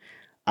separated,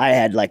 I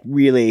had like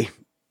really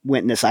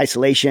went in this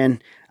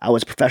isolation. I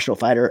was a professional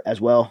fighter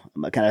as well.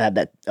 I kind of had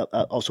that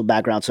also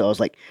background. So I was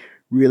like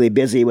really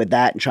busy with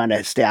that and trying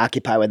to stay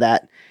occupied with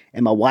that.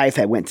 And my wife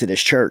had went to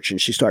this church and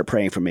she started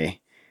praying for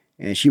me.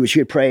 And she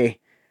would pray,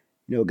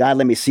 God,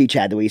 let me see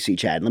Chad the way you see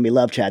Chad. Let me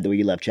love Chad the way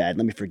you love Chad.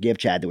 Let me forgive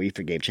Chad the way you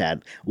forgave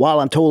Chad. While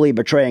I'm totally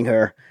betraying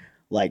her,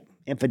 like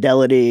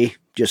infidelity,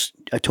 just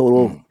a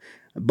total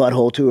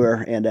butthole to her.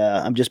 And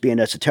I'm just being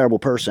just a terrible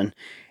person.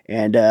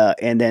 And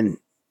then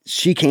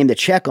she came to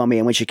check on me.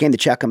 And when she came to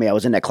check on me, I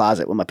was in that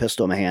closet with my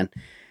pistol in my hand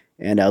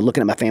and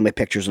looking at my family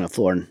pictures on the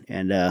floor.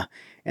 And I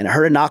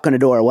heard a knock on the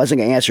door. I wasn't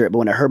going to answer it, but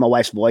when I heard my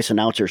wife's voice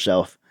announce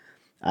herself,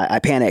 I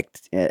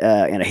panicked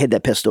and I hid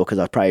that pistol because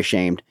I was probably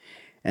ashamed.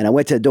 And I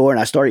went to the door and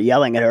I started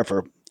yelling at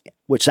her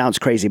which sounds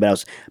crazy, but I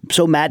was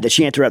so mad that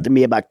she interrupted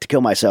me about to kill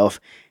myself.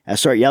 I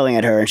started yelling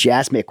at her and she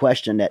asked me a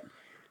question that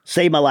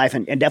saved my life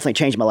and definitely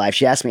changed my life.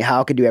 She asked me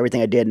how I could do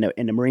everything I did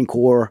in the Marine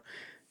Corps.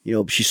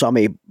 She saw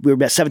me, we were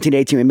about 17,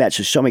 18 we met,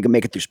 so she saw me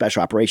make it through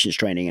special operations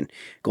training and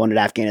going to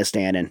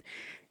Afghanistan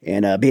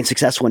and being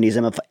successful in these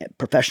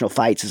professional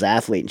fights as an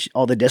athlete and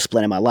all the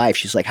discipline in my life.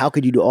 She's like, how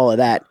could you do all of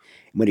that?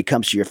 And when it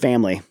comes to your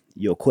family,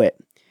 you'll quit.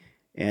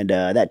 And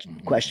that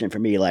question for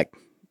me,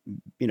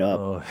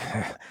 no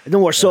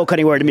more soul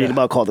cutting word to me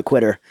about called the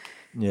quitter.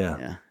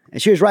 Yeah.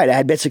 And she was right. I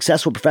had been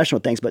successful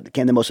professional things, but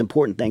became the most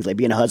important things like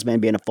being a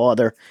husband, being a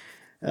father,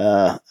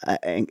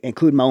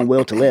 including my own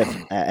will to live.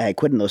 I had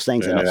quitting those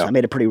things. And I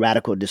made a pretty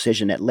radical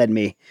decision that led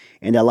me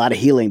into a lot of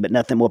healing, but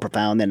nothing more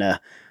profound than a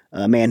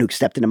man who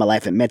stepped into my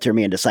life and mentored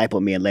me and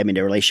discipled me and led me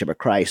into a relationship with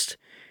Christ.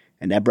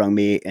 And that brought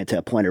me into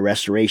a point of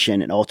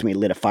restoration and ultimately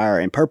lit a fire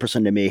and purpose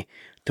into me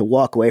to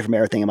walk away from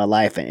everything in my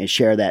life and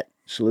share that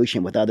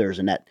solution with others.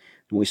 And that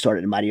when we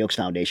started the Mighty Oaks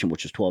Foundation,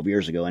 which was 12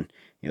 years ago. And,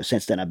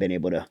 since then I've been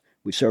able to,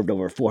 we've served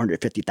over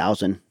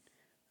 450,000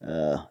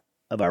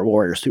 of our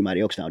warriors through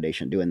Mighty Oaks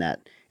Foundation doing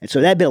that. And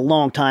so that had been a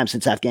long time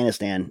since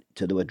Afghanistan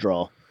to the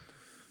withdrawal.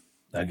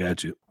 I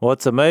got you.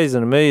 What's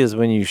amazing to me is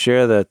when you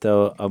share that,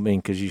 though,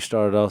 because you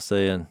started off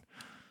saying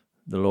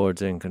the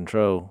Lord's in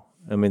control.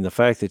 The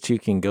fact that you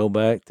can go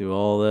back through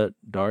all that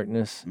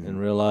darkness and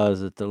realize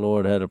that the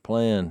Lord had a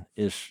plan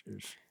is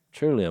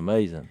truly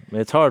amazing.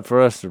 It's hard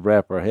for us to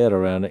wrap our head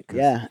around it.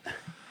 Yeah.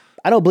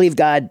 I don't believe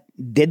God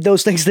did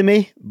those things to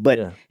me,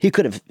 but he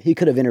could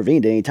have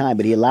intervened at any time,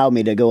 but he allowed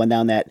me to go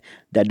down that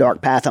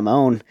dark path on my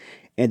own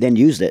and then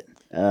used it.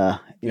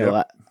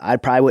 I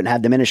probably wouldn't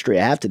have the ministry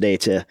I have today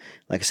to,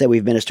 like I said,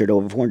 we've ministered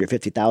over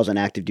 450,000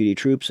 active duty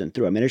troops and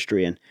through our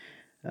ministry. And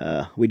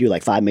we do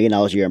like $5 million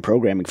a year in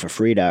programming for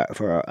free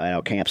for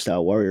our camp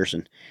style warriors.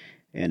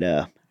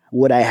 And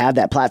would I have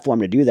that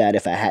platform to do that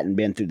if I hadn't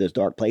been through those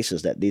dark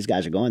places that these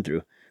guys are going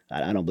through?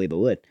 I don't believe I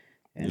would.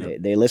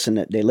 And they listen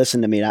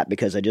to me not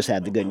because I just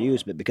have the good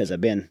news, but because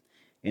I've been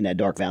in that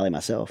dark valley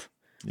myself.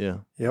 Yeah.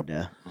 Yep.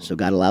 Yeah. So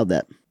God allowed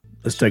that.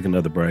 Let's take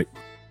another break.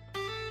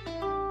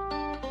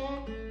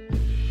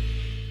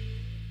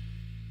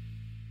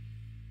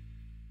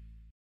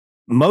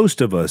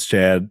 Most of us,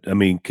 Chad,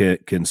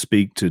 can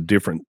speak to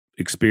different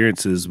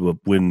experiences.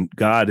 When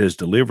God has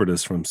delivered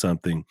us from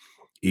something,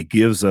 it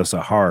gives us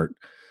a heart,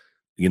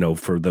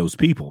 for those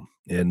people.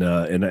 And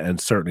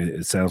certainly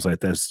it sounds like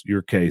that's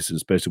your case,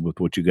 especially with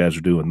what you guys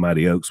are doing,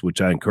 Mighty Oaks, which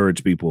I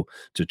encourage people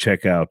to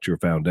check out your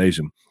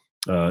foundation.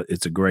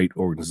 It's a great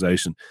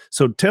organization.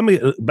 So tell me,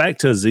 back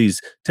to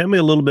Aziz, tell me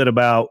a little bit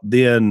about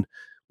then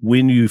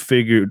when you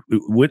figured,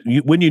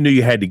 when you knew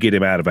you had to get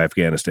him out of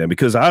Afghanistan,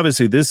 because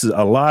obviously this is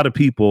a lot of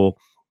people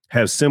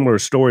have similar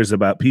stories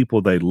about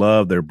people they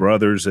love, their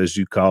brothers, as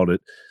you called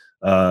it,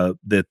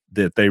 that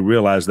they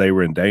realized they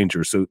were in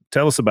danger. So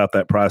tell us about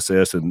that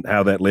process and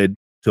how that led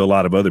to a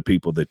lot of other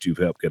people that you've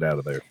helped get out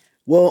of there.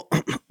 Well,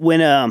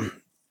 when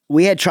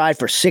we had tried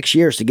for 6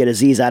 years to get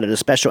Aziz out of the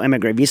special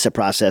immigrant visa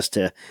process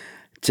to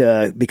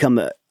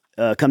come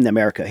to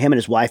America, him and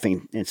his wife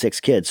and 6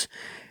 kids.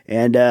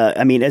 And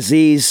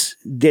Aziz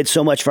did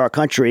so much for our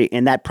country,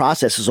 and that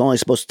process is only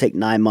supposed to take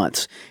 9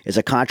 months. It's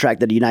a contract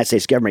that the United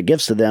States government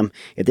gives to them.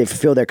 If they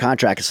fulfill their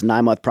contract, it's a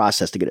 9-month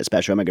process to get a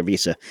special immigrant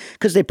visa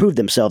because they proved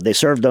themselves. They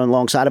served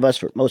alongside of us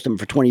for most of them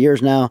for 20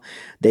 years now.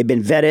 They've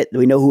been vetted.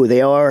 We know who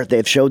they are.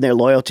 They've shown their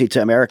loyalty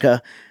to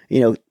America,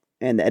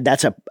 and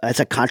that's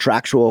a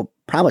contractual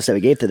promise that we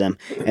gave to them.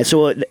 And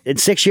so in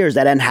 6 years,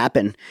 that didn't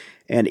happen.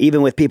 And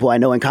even with people I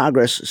know in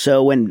Congress.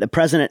 So when the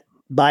President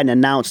Biden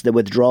announced the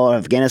withdrawal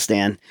of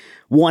Afghanistan,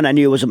 one, I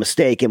knew it was a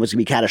mistake and was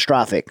going to be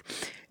catastrophic.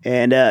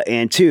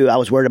 And two, I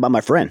was worried about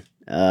my friend.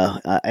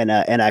 And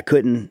I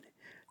couldn't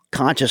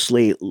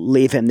consciously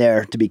leave him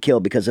there to be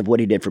killed because of what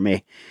he did for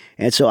me.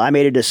 And so I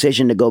made a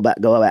decision to go back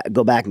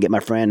and get my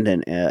friend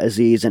and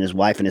Aziz and his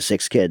wife and his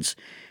 6 kids.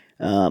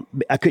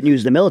 I couldn't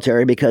use the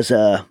military because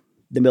the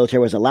military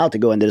wasn't allowed to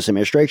go into this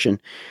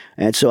administration.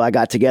 And so I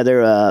got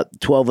together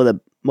 12 of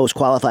the most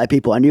qualified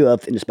people I knew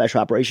of in the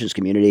special operations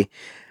community.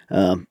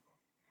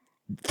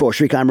 Force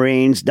Recon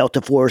Marines,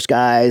 Delta Force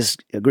guys,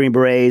 Green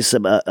Berets,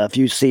 a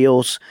few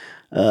SEALs,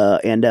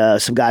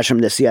 and some guys from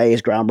the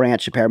CIA's ground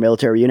branch, the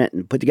paramilitary unit,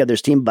 and put together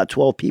this team of about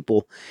 12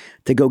 people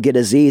to go get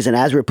Aziz. And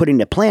as we were putting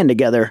the plan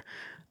together,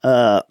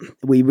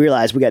 we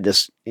realized we got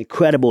this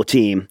incredible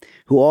team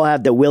who all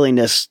have the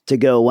willingness to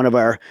go. One of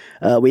our,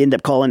 we ended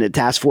up calling it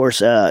Task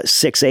Force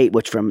 6-8,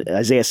 which from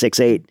Isaiah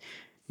 6-8,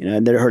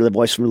 and then I heard the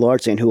voice from the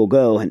Lord saying, "Who will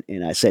go?"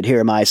 And I said,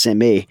 "Here am I, send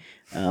me."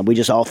 We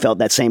just all felt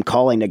that same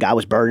calling that God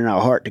was burdening our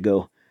heart to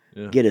go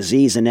get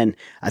Aziz. And then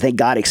I think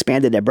God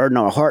expanded that burden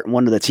on our heart. And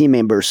one of the team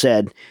members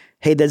said,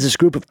 "Hey, there's this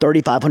group of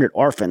 3,500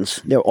 orphans.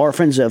 They're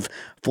orphans of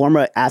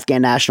former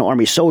Afghan National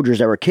Army soldiers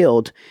that were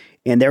killed,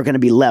 and they're going to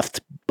be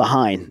left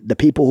behind. The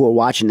people who are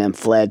watching them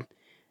fled,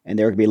 and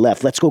they're going to be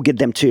left. Let's go get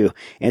them too."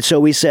 And so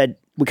we said,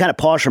 we kind of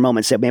paused for a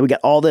moment and said, "Man, we got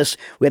all this.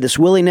 We had this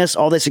willingness,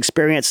 all this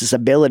experience, this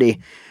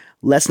ability.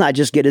 Let's not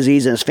just get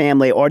Aziz and his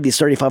family or these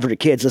 3,500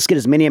 kids. Let's get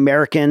as many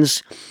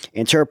Americans,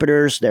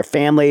 interpreters, their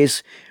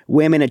families,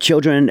 women and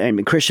children,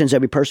 and Christians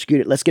that we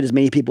persecuted. Let's get as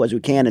many people as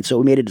we can." And so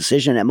we made a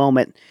decision at that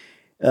moment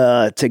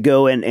to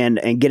go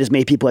and get as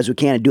many people as we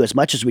can and do as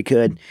much as we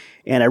could.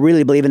 And I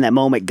really believe in that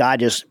moment, God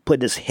just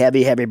put this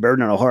heavy, heavy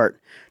burden on our heart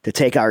to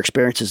take our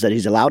experiences that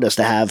He's allowed us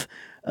to have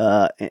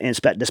in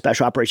the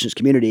special operations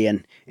community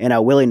and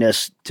our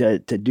willingness to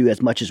do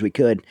as much as we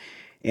could.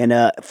 And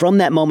from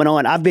that moment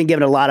on, I've been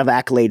given a lot of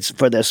accolades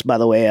for this, by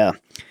the way.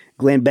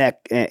 Glenn Beck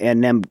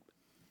and them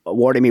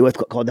awarded me with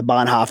called the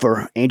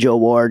Bonhoeffer Angel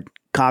Award.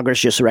 Congress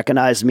just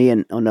recognized me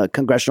on the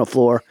congressional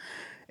floor.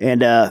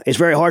 And it's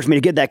very hard for me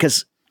to get that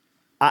because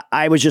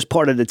I was just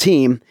part of the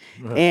team.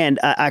 Uh-huh. And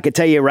I could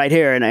tell you right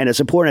here, and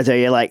it's important to tell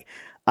you, like,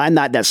 I'm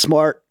not that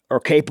smart or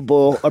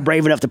capable or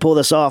brave enough to pull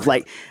this off.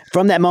 Like,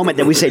 from that moment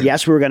that we said,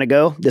 yes, we were going to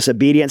go, this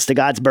obedience to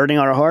God's burden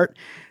on our heart,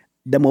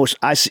 the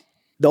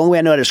only way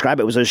I know how to describe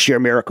it was a sheer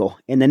miracle.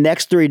 In the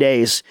next 3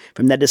 days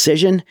from that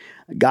decision,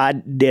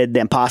 God did the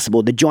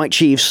impossible. The Joint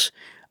Chiefs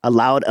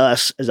allowed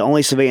us, as the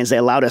only civilians, they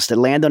allowed us to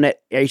land on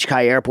that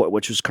HKI airport,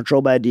 which was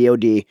controlled by the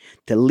DOD,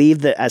 to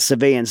leave as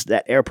civilians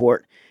that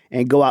airport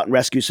and go out and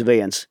rescue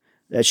civilians.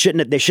 They should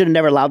have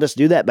never allowed us to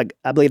do that, but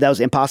I believe that was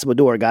an impossible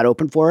door God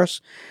opened for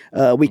us.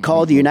 We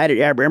called the United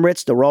Arab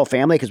Emirates, the royal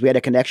family, because we had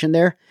a connection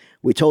there.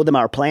 We told them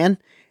our plan,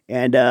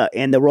 and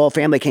the royal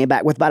family came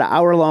back with about an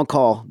hour-long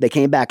call. They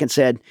came back and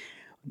said,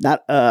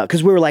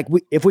 because we were like,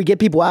 if we get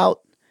people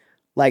out,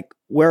 like,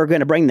 we're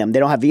going to bring them. They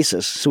don't have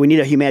visas, so we need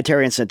a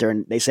humanitarian center.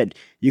 And they said,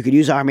 you could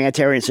use our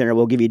humanitarian center.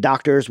 We'll give you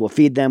doctors. We'll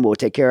feed them. We'll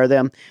take care of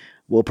them.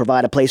 We'll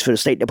provide a place for the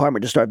State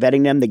Department to start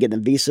vetting them, to get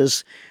them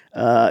visas.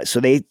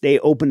 So they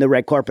opened the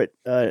red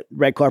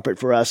carpet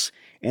for us.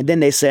 And then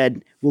they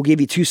said, we'll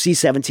give you 2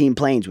 C-17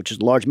 planes, which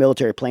is large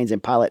military planes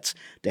and pilots,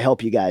 to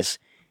help you guys.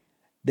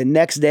 The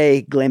next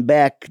day, Glenn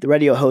Beck, the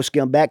radio host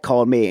Glenn Beck,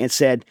 called me and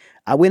said,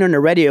 I went on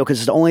the radio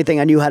because the only thing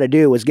I knew how to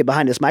do was get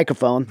behind this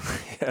microphone.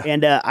 Yeah.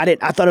 And I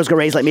thought I was going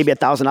to raise like maybe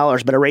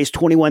 $1,000, but I raised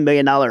 $21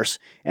 million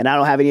and I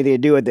don't have anything to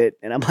do with it.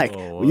 And I'm like,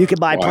 well, you can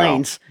buy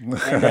planes.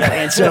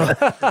 And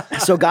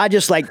so God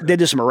just like did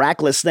this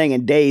miraculous thing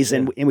in days.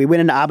 And we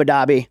went into Abu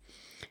Dhabi.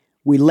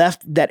 We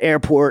left that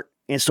airport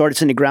and started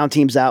sending ground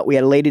teams out. We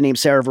had a lady named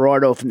Sarah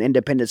Verardo from the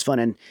Independence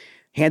Fund and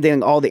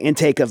handling all the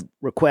intake of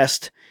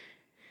requests.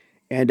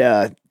 And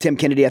Tim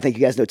Kennedy, I think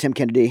you guys know Tim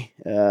Kennedy.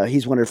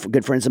 He's one of the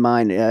good friends of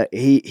mine.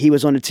 He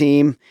was on the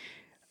team.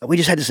 We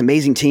just had this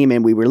amazing team,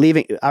 and we were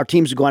leaving. Our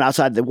teams were going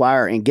outside the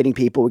wire and getting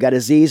people. We got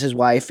Aziz, his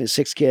wife, and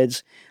 6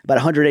 kids, about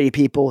 180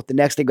 people. The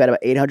next day, we got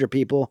about 800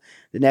 people.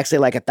 The next day,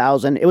 like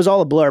 1,000. It was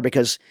all a blur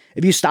because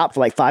if you stopped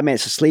for like 5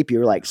 minutes to sleep, you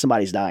were like,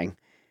 somebody's dying.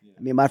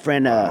 I mean, my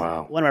friend,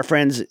 one of our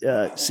friends,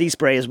 Sea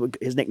Spray is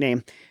his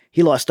nickname.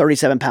 He lost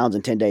 37 pounds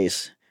in 10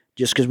 days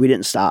just because we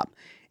didn't stop.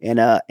 And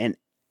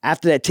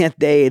after that 10th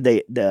day,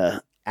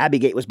 the Abbey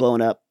Gate was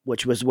blown up,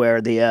 which was where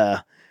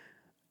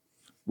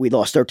we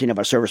lost 13 of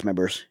our service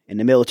members, and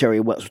the military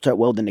started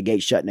welding the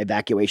gate shut, and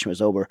evacuation was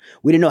over.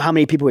 We didn't know how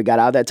many people we got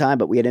out at that time,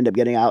 but we had ended up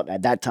getting out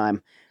at that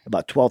time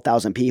about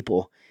 12,000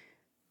 people.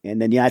 And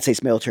then the United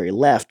States military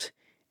left,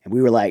 and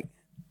we were like,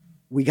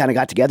 we kind of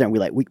got together, and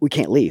we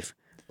can't leave.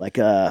 Like,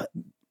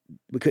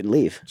 we couldn't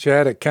leave.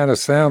 Chad, it kind of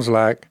sounds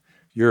like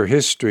your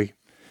history,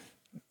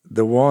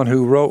 the one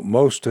who wrote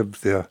most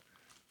of the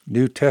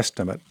New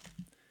Testament.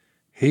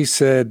 He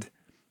said,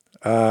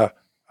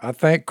 I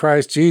thank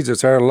Christ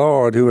Jesus our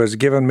Lord, who has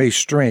given me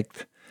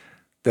strength,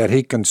 that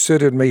he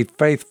considered me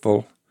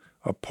faithful,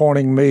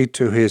 appointing me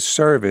to his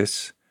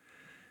service.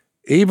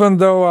 Even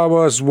though I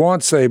was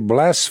once a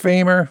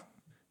blasphemer,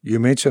 you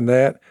mentioned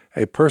that,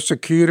 a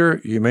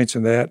persecutor, you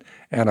mentioned that,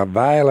 and a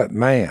violent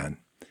man,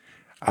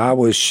 I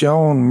was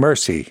shown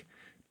mercy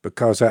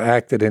because I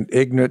acted in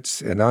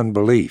ignorance and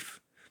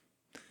unbelief.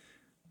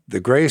 The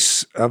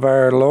grace of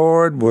our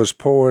Lord was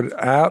poured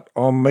out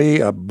on me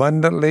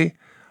abundantly,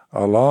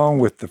 along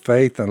with the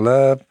faith and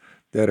love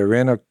that are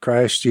in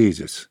Christ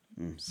Jesus.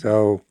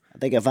 So I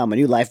think I found my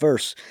new life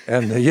verse.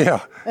 And and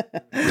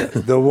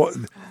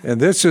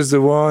this is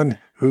the one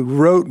who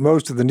wrote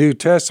most of the New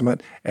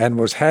Testament and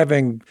was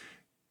having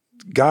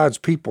God's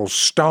people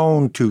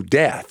stoned to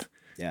death.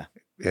 Yeah.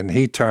 And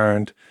he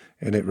turned,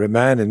 and it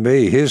reminded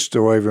me, his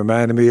story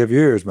reminded me of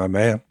yours, my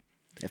man.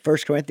 1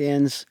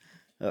 Corinthians,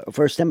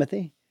 1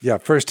 Timothy. Yeah,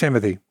 1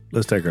 Timothy.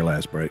 Let's take our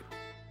last break.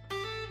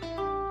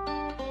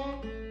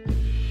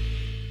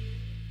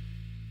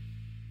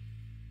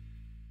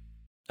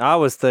 I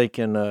was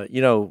thinking,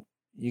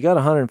 you got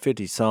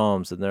 150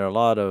 Psalms, and there are a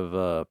lot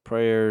of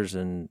prayers,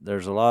 and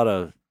there's a lot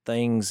of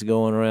things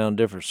going around,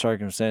 different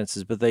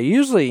circumstances, but they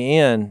usually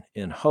end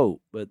in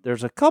hope. But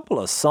there's a couple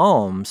of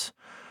Psalms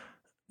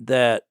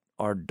that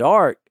are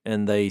dark,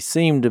 and they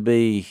seem to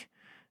be,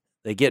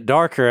 they get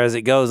darker as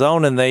it goes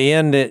on, and they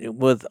end it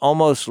with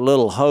almost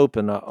little hope.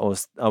 And I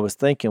was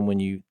thinking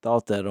when you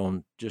thought that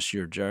on just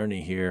your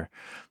journey here,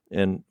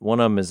 and one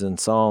of them is in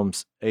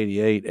Psalms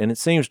 88, and it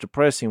seems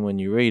depressing when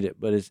you read it,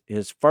 but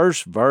his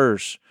first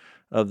verse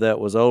of that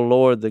was, "O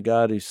Lord, the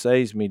God who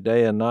saves me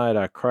day and night,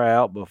 I cry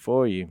out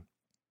before you."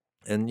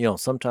 And,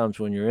 sometimes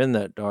when you're in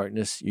that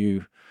darkness,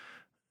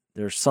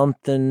 there's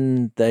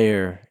something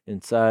there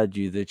inside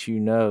you that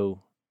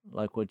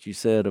like what you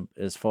said,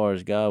 as far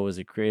as God was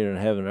the creator of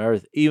heaven and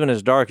earth, even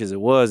as dark as it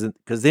was,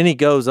 because then he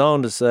goes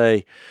on to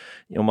say,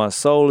 my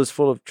soul is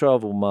full of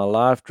trouble, my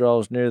life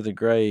draws near the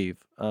grave.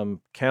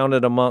 I'm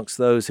counted amongst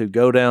those who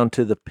go down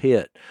to the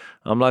pit.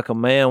 I'm like a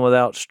man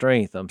without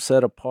strength. I'm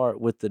set apart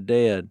with the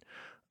dead,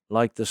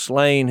 like the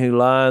slain who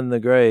lie in the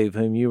grave,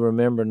 whom you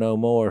remember no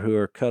more, who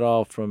are cut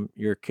off from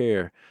your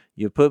care.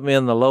 You put me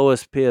in the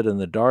lowest pit, in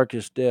the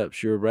darkest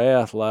depths. Your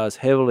wrath lies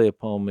heavily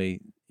upon me.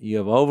 You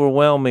have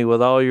overwhelmed me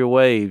with all your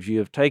waves. You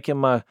have taken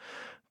my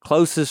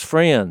closest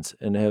friends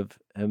and have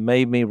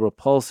made me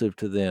repulsive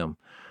to them.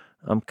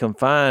 I'm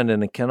confined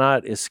and I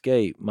cannot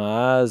escape.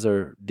 My eyes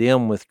are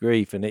dim with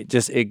grief. And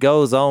it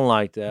goes on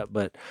like that.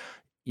 But,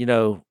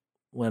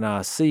 when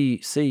I see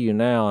you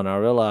now and I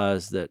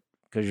realize that,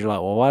 because you're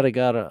like, well, why did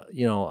God,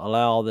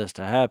 allow all this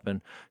to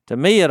happen? To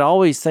me, it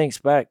always thinks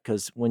back,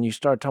 because when you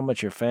start talking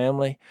about your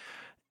family,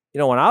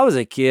 when I was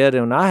a kid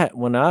and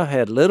when I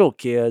had little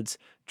kids,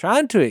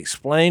 trying to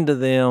explain to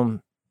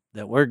them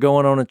that we're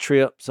going on a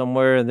trip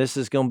somewhere and this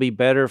is going to be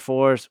better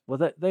for us.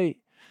 Well, they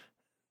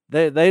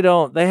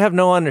have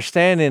no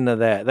understanding of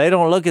that. They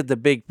don't look at the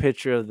big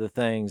picture of the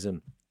things,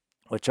 and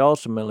which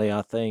ultimately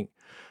I think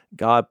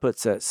God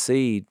puts that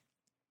seed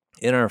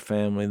in our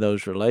family,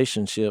 those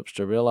relationships,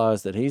 to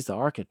realize that he's the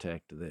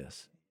architect of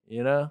this,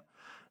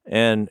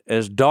 And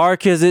as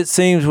dark as it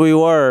seems we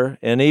were,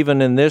 and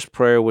even in this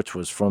prayer, which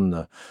was from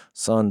the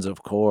sons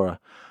of Korah,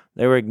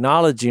 they were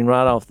acknowledging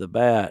right off the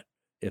bat,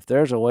 if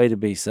there's a way to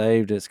be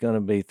saved, it's going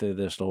to be through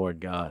this Lord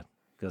God,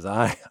 because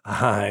I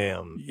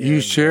am.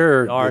 You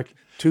share dark. The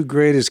two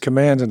greatest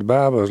commands in the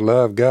Bible is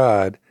love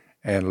God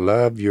and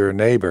love your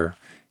neighbor.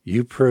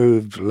 You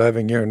proved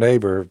loving your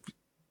neighbor.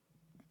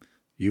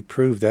 You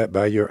proved that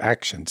by your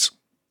actions.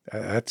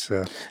 That's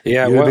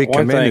you'll be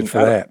commended for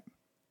that.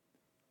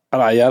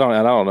 I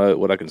don't know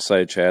what I can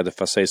say, Chad.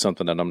 If I say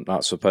something that I'm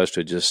not supposed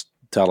to, just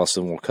tell us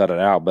and we'll cut it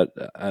out. But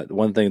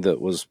one thing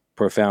that was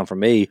profound for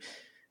me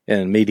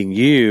in meeting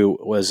you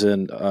was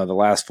in the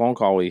last phone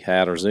call we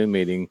had, or Zoom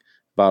meeting,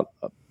 about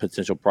a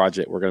potential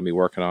project we're going to be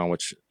working on,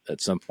 which at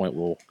some point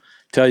we'll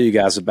tell you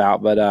guys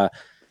about. But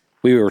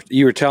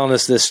you were telling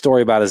us this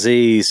story about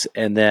Aziz,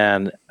 and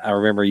then I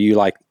remember you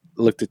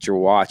looked at your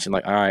watch and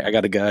all right, I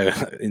got to go.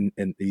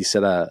 And you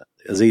said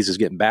Aziz is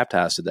getting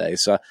baptized today.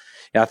 So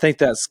yeah, I think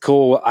that's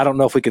cool. I don't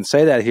know if we can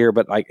say that here,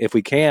 but if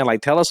we can,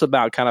 tell us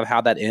about kind of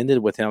how that ended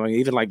with him. I mean,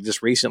 even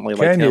just recently.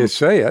 Can you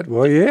say it?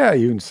 Well, yeah,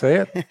 you can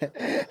say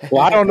it.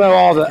 Well, I don't know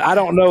all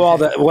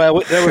the.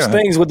 Well, there was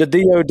things with the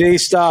DOD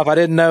stuff. I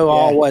didn't know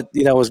all what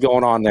was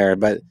going on there,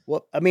 but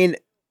well, I mean,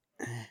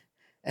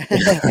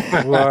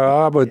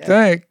 well, I would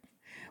think.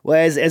 Well,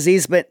 as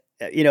he's been,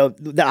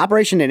 the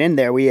operation didn't end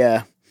there. We,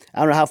 I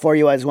don't know how far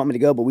you guys want me to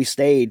go, but we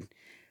stayed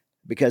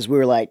because we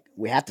were like,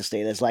 we have to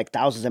stay. There's like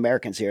thousands of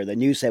Americans here. The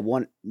news said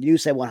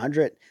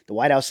 100. The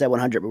White House said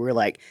 100, but we were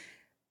like,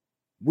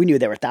 we knew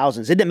there were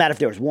thousands. It didn't matter if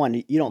there was one.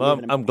 You don't.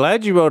 Well, I'm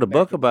glad you wrote a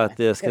book about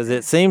this because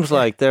it seems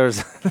like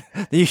there's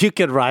you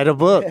could write a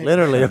book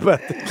literally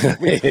about this.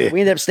 we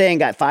ended up staying,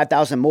 got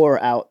 5,000 more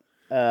out,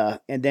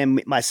 and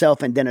then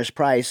myself and Dennis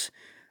Price,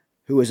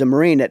 who was a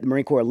Marine that the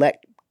Marine Corps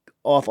let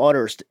off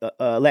orders,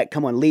 let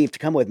come on leave to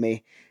come with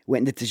me,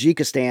 went into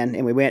Tajikistan,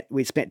 and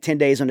we spent 10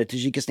 days on the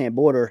Tajikistan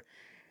border,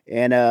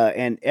 and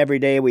every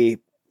day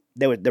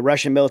the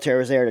Russian military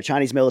was there, the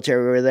Chinese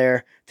military were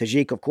there,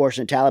 Tajik, of course,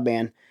 and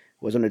Taliban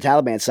was on the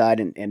Taliban side,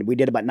 and we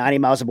did about 90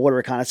 miles of border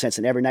reconnaissance,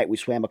 and every night we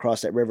swam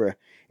across that river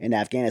in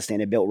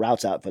Afghanistan and built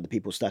routes out for the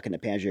people stuck in the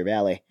Panjshir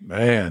Valley.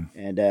 Man.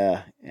 And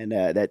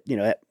that,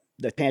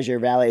 the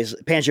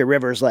Panjshir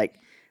River is like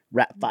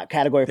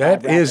category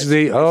 5. That is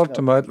the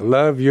ultimate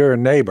love your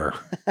neighbor.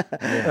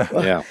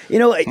 Yeah.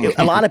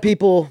 A lot of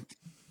people,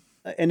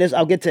 and this,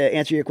 I'll get to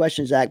answer your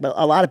question, Zach, but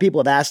a lot of people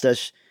have asked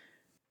us,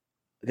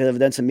 because I've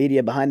done some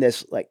media behind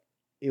this, like,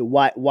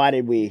 why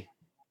did we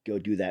go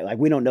do that? Like,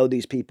 we don't know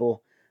these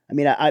people. I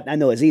mean, I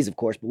know Aziz, of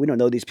course, but we don't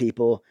know these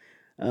people.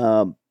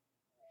 I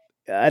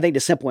think the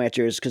simple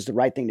answer is because the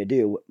right thing to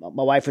do.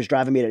 My wife was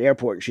driving me to the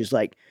airport, and she's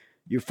like,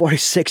 "You're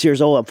 46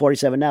 years old. I'm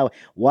 47 now.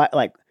 Why?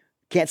 Like,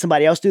 can't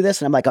somebody else do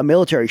this?" And I'm like, "Our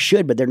military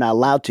should, but they're not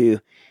allowed to.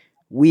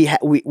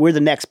 We're the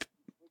next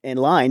in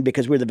line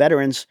because we're the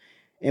veterans,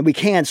 and we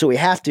can, so we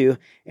have to."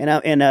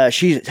 And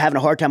she's having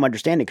a hard time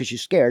understanding because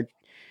she's scared.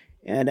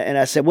 And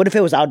I said, "What if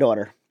it was our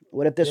daughter?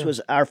 What if this was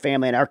our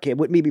family and our kid?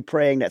 Wouldn't we be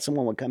praying that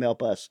someone would come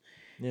help us?"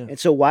 Yeah. And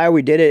so why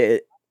we did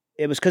it,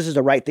 it was because it's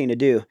the right thing to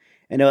do.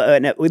 And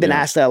we've been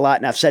asked that a lot,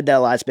 and I've said that a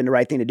lot. It's been the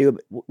right thing to do.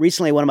 But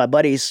recently, one of my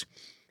buddies,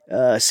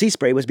 Sea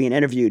Spray, was being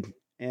interviewed,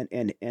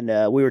 and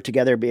we were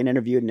together being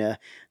interviewed, and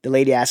the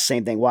lady asked the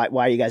same thing: Why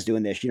are you guys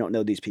doing this? You don't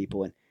know these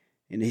people.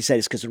 And he said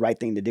it's because it's the right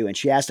thing to do. And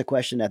she asked a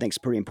question that I think is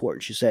pretty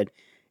important. She said,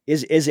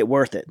 "Is it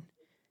worth it?"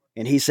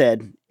 And he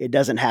said, "It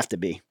doesn't have to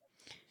be."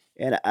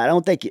 And I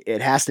don't think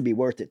it has to be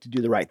worth it to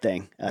do the right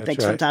thing. I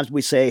think sometimes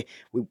we say,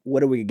 what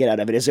do we get out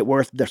of it? Is it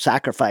worth the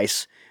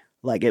sacrifice?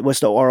 Like,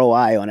 what's the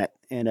ROI on it?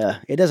 And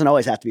it doesn't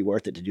always have to be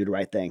worth it to do the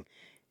right thing.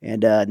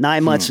 And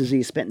 9 months as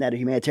he spent at a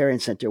humanitarian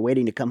center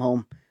waiting to come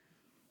home,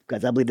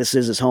 because I believe this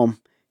is his home.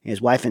 And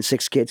his wife and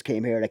 6 kids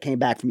came here. And I came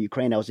back from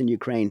Ukraine. I was in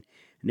Ukraine.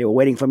 And they were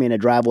waiting for me in the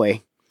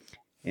driveway.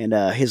 And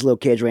his little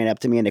kids ran up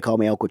to me, and they called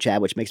me Uncle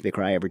Chad, which makes me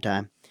cry every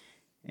time.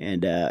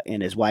 And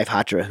his wife,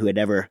 Hatra, who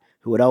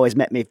had always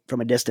met me from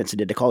a distance and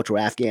did the cultural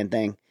Afghan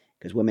thing,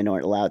 because women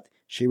aren't allowed.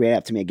 She ran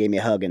up to me and gave me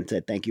a hug and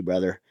said, "Thank you,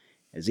 brother."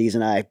 Aziz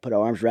and I put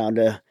our arms around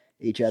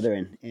each other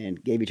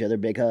and gave each other a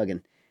big hug.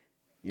 And,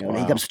 wow.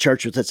 He comes to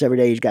church with us every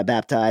day. He's got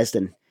baptized.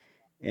 And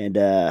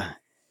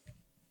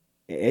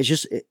it's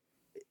just,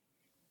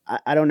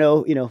 I don't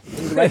know,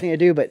 it's the right thing to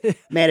do. But,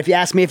 man, if you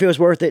ask me if it was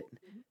worth it,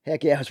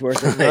 heck yeah, it was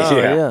worth it.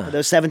 Yeah. For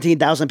those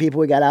 17,000 people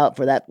we got out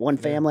for that one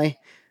family,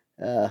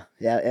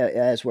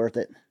 it's worth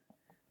it.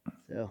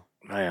 So.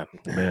 Man,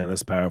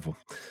 that's powerful.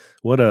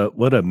 What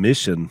a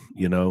mission,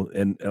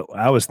 and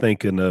I was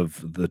thinking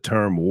of the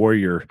term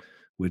warrior,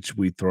 which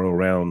we throw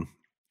around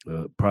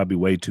probably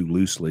way too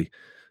loosely.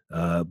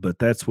 But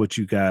that's what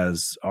you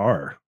guys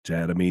are,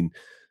 Chad. I mean,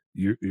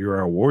 you're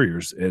our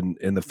warriors, and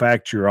the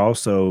fact you're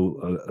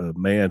also a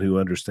man who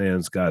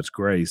understands God's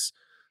grace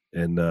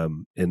and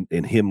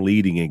him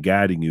leading and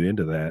guiding you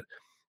into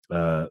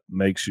that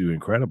makes you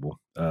incredible.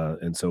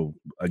 And so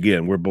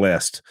again, we're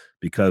blessed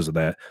because of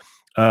that.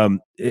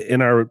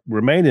 In our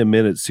remaining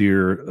minutes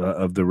here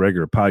of the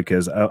regular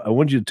podcast, I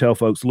want you to tell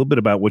folks a little bit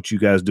about what you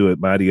guys do at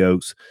Mighty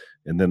Oaks,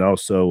 and then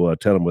also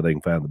tell them where they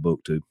can find the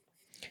book too.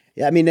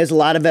 Yeah, I mean, there's a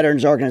lot of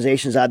veterans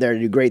organizations out there to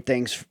do great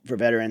things for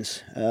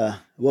veterans.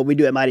 What we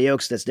do at Mighty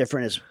Oaks that's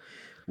different is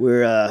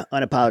we're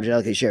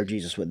unapologetically share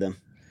Jesus with them.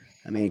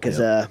 I mean,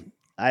 because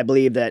I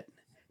believe that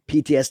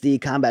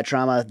PTSD, combat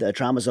trauma, the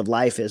traumas of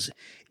life is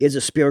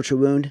a spiritual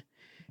wound,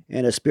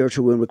 and a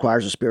spiritual wound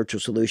requires a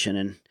spiritual solution.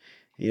 And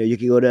you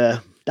can go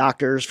to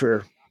doctors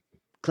for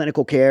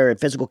clinical care and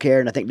physical care,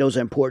 and I think those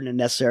are important and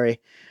necessary.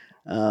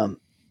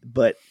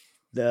 But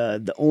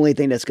the only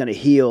thing that's going to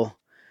heal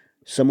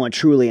someone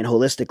truly and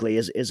holistically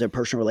is a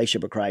personal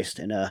relationship with Christ.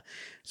 And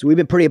so we've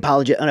been pretty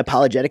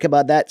unapologetic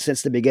about that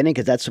since the beginning,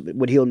 because that's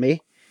what healed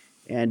me.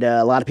 And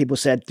a lot of people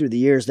said through the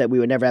years that we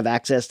would never have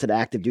access to the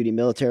active duty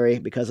military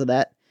because of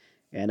that.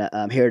 And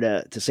I'm here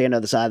to say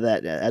another side of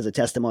that as a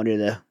testimony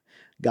to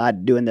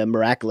God doing the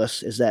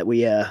miraculous, is that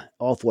we,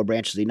 all 4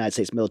 branches of the United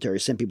States military,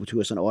 send people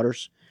to us on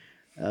orders.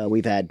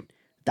 We've had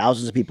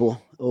thousands of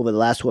people over the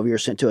last 12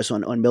 years sent to us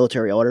on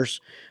military orders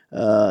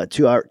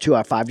to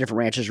our 5 different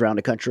ranches around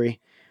the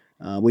country.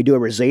 We do a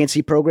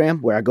resiliency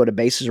program where I go to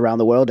bases around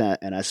the world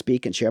and I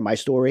speak and share my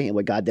story and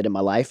what God did in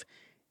my life,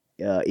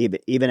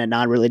 even at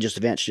non-religious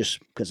events, just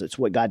because it's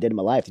what God did in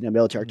my life. The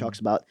military talks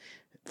about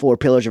 4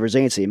 pillars of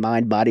resiliency: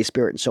 mind, body,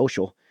 spirit, and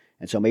social.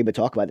 And so maybe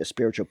talk about the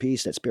spiritual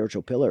piece, that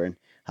spiritual pillar, and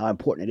how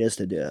important it is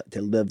to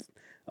live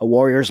a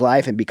warrior's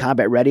life and be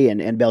combat ready and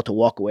be able to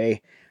walk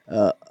away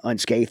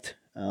unscathed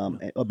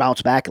or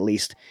bounce back at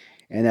least.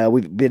 And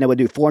we've been able to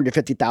do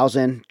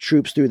 450,000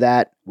 troops through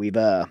that.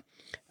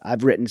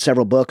 I've written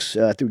several books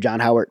through John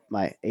Howard,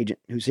 my agent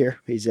who's here.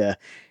 He's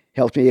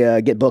helped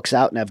me get books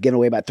out, and I've given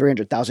away about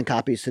 300,000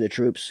 copies to the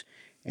troops.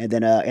 And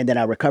then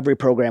our recovery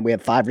program, we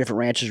have 5 different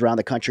ranches around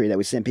the country that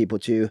we send people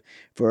to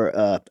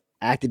for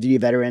active duty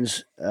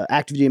veterans,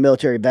 active duty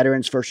military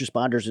veterans, first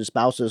responders, and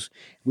spouses.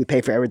 We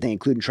pay for everything,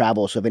 including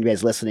travel. So if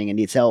anybody's listening and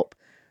needs help,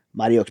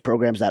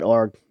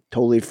 MightyOaksPrograms.org,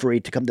 totally free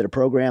to come to the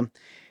program.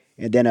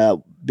 And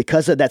then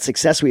because of that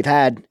success we've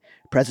had,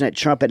 President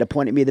Trump had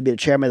appointed me to be the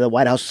chairman of the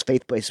White House's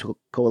Faith-Based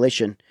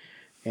Coalition.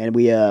 And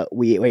we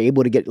were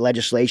able to get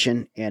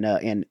legislation and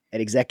an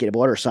executive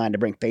order signed to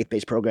bring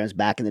faith-based programs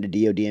back into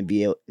the DoD and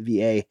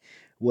VA,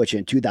 which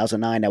in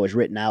 2009 that was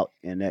written out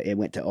and it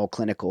went to all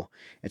clinical.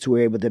 And so we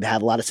were able to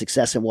have a lot of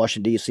success in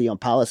Washington, D.C. on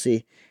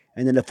policy.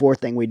 And then the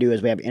fourth thing we do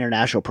is we have an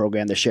international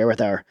program to share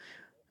with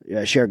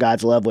share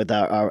God's love with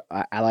our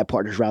ally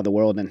partners around the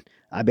world. And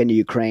I've been to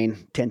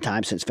Ukraine 10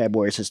 times since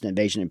the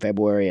invasion in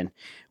February, and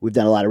we've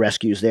done a lot of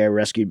rescues there.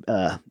 Rescued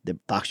the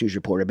Fox News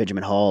reporter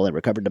Benjamin Hall and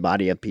recovered the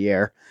body of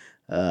Pierre.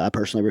 I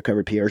personally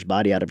recovered Pierre's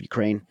body out of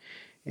Ukraine.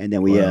 And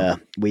then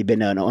we've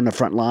been on the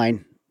front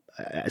line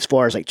as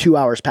far as like 2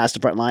 hours past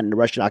the front line in the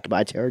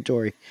Russian-occupied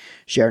territory,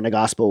 sharing the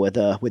gospel with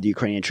the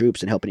Ukrainian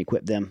troops and helping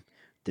equip them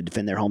to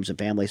defend their homes and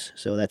families.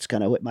 So that's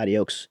kind of what Mighty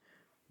Oaks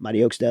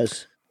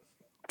does.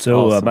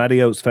 So awesome.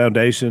 Mighty Oaks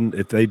Foundation,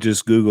 if they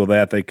just Google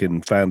that, they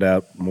can find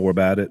out more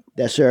about it.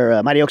 Yes,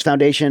 sir. Mighty Oaks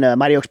Foundation,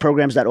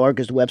 MightyOaksPrograms.org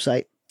is the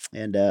website.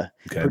 And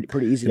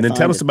pretty easy to find. And then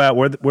tell us about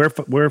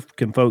where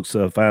can folks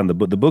find the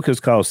book? The book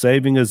is called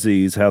Saving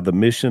Aziz, How the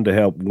Mission to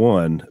Help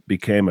One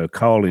Became a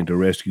Calling to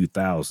Rescue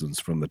Thousands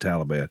from the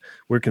Taliban.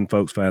 Where can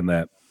folks find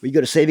that? We go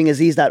to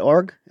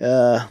savingaziz.org.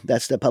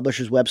 That's the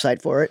publisher's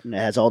website for it, and it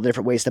has all the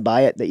different ways to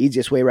buy it. The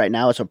easiest way right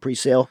now is on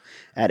pre-sale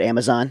at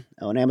Amazon,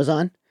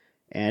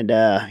 And,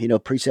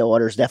 pre-sale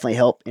orders definitely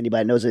help.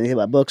 Anybody knows anything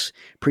about books,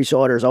 pre-sale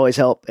orders always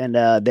help. And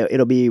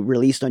it'll be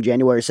released on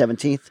January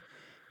 17th.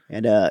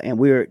 And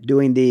we're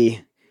doing the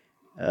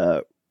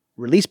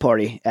release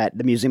party at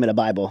the Museum of the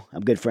Bible.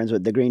 I'm good friends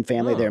with the Green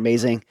family. They're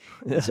amazing.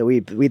 Yeah. So we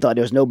thought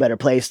there was no better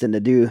place than to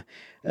do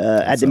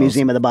at the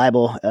Museum of the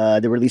Bible,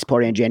 the release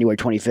party on January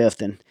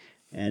 25th.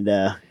 And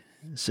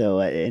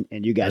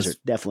you guys are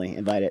definitely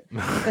invited.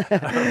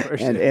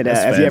 and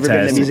if you've ever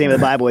been to the Museum of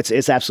the Bible,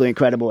 it's absolutely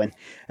incredible. And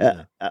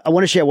I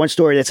want to share one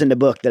story that's in the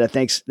book that I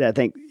think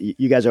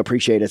you guys will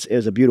appreciate. It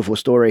was a beautiful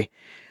story.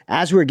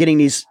 As we were getting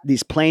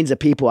these planes of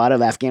people out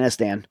of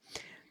Afghanistan,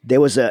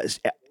 there was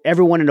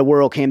everyone in the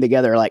world came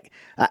together. Like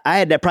I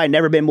had probably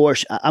never been more.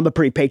 I'm a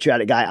pretty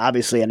patriotic guy,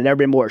 obviously, and I've never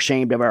been more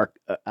ashamed of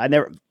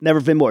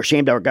never been more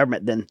ashamed of our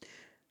government than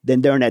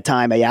during that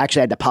time. I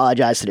actually had to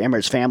apologize to the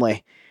Emirates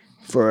family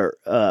for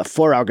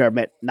our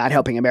government not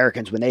helping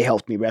Americans when they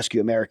helped me rescue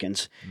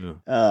Americans.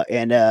 Yeah.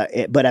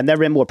 But I've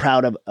never been more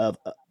proud of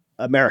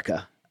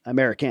Americans,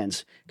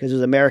 because it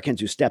was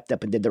Americans who stepped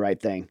up and did the right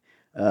thing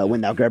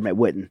when our government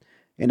wouldn't.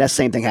 And that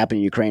same thing happening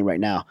in Ukraine right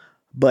now.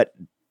 But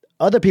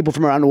other people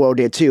from around the world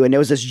did too. And there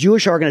was this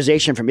Jewish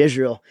organization from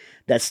Israel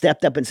that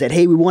stepped up and said,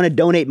 hey, we want to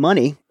donate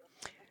money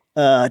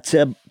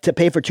to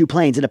pay for 2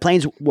 planes. And the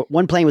planes,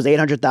 one plane was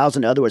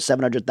 $800,000, the other was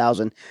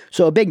 $700,000.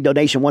 So a big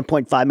donation,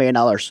 $1.5 million.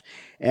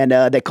 And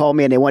they called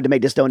me and they wanted to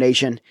make this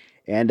donation.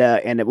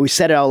 And we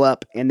set it all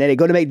up. And then they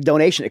go to make the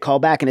donation. They call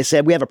back and they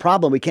said, we have a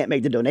problem. We can't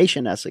make the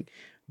donation. I was like,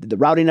 did the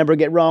routing number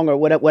get wrong or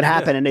what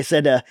happened? Yeah. And they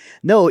said,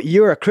 no,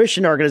 you're a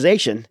Christian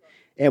organization.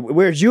 And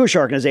we're a Jewish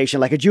organization.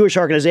 Like a Jewish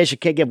organization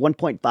can't give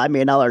 $1.5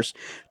 million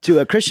to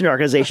a Christian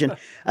organization.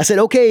 I said,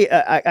 okay,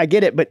 I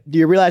get it, but do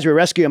you realize we're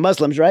rescuing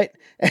Muslims, right?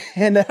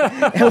 And we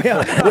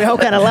all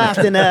kind of laughed.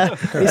 And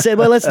he said,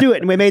 well, let's do it.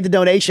 And we made the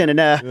donation. And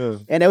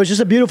it was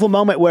just a beautiful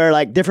moment where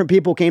like different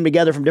people came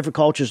together from different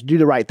cultures to do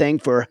the right thing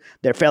for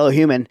their fellow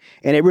human.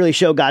 And it really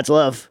showed God's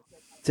love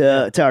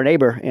to our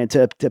neighbor and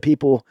to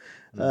people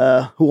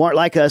who aren't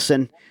like us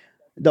and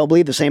don't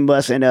believe the same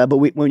as us. And but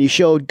when you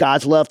show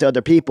God's love to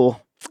other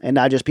people, and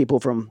not just people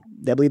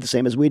that believe the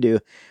same as we do,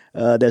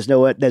 there's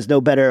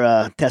no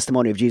better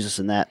testimony of Jesus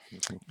than that.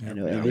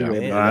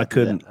 I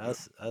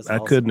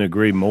couldn't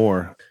agree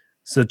more.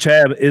 So,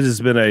 Chad, it has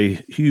been a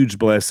huge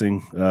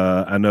blessing,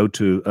 I know,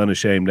 to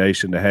Unashamed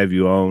Nation to have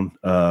you on.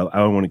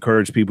 I want to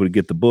encourage people to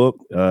get the book.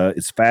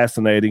 It's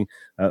fascinating.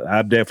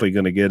 I'm definitely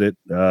going to get it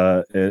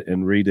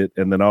and read it,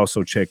 and then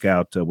also check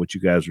out what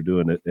you guys are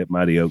doing at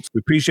Mighty Oaks. We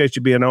appreciate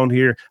you being on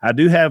here. I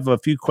do have a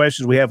few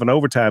questions. We have an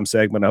overtime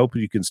segment. I hope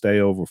you can stay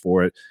over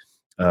for it.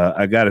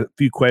 I got a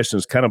few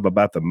questions kind of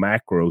about the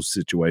macro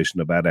situation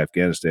about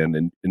Afghanistan,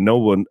 and no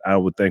one I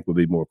would think would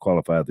be more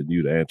qualified than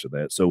you to answer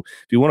that. So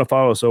if you want to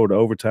follow us over to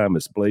Overtime,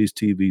 it's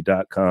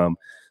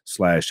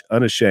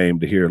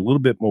blazetv.com/unashamed to hear a little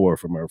bit more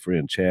from our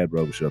friend Chad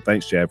Robichaux.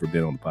 Thanks, Chad, for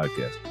being on the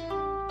podcast.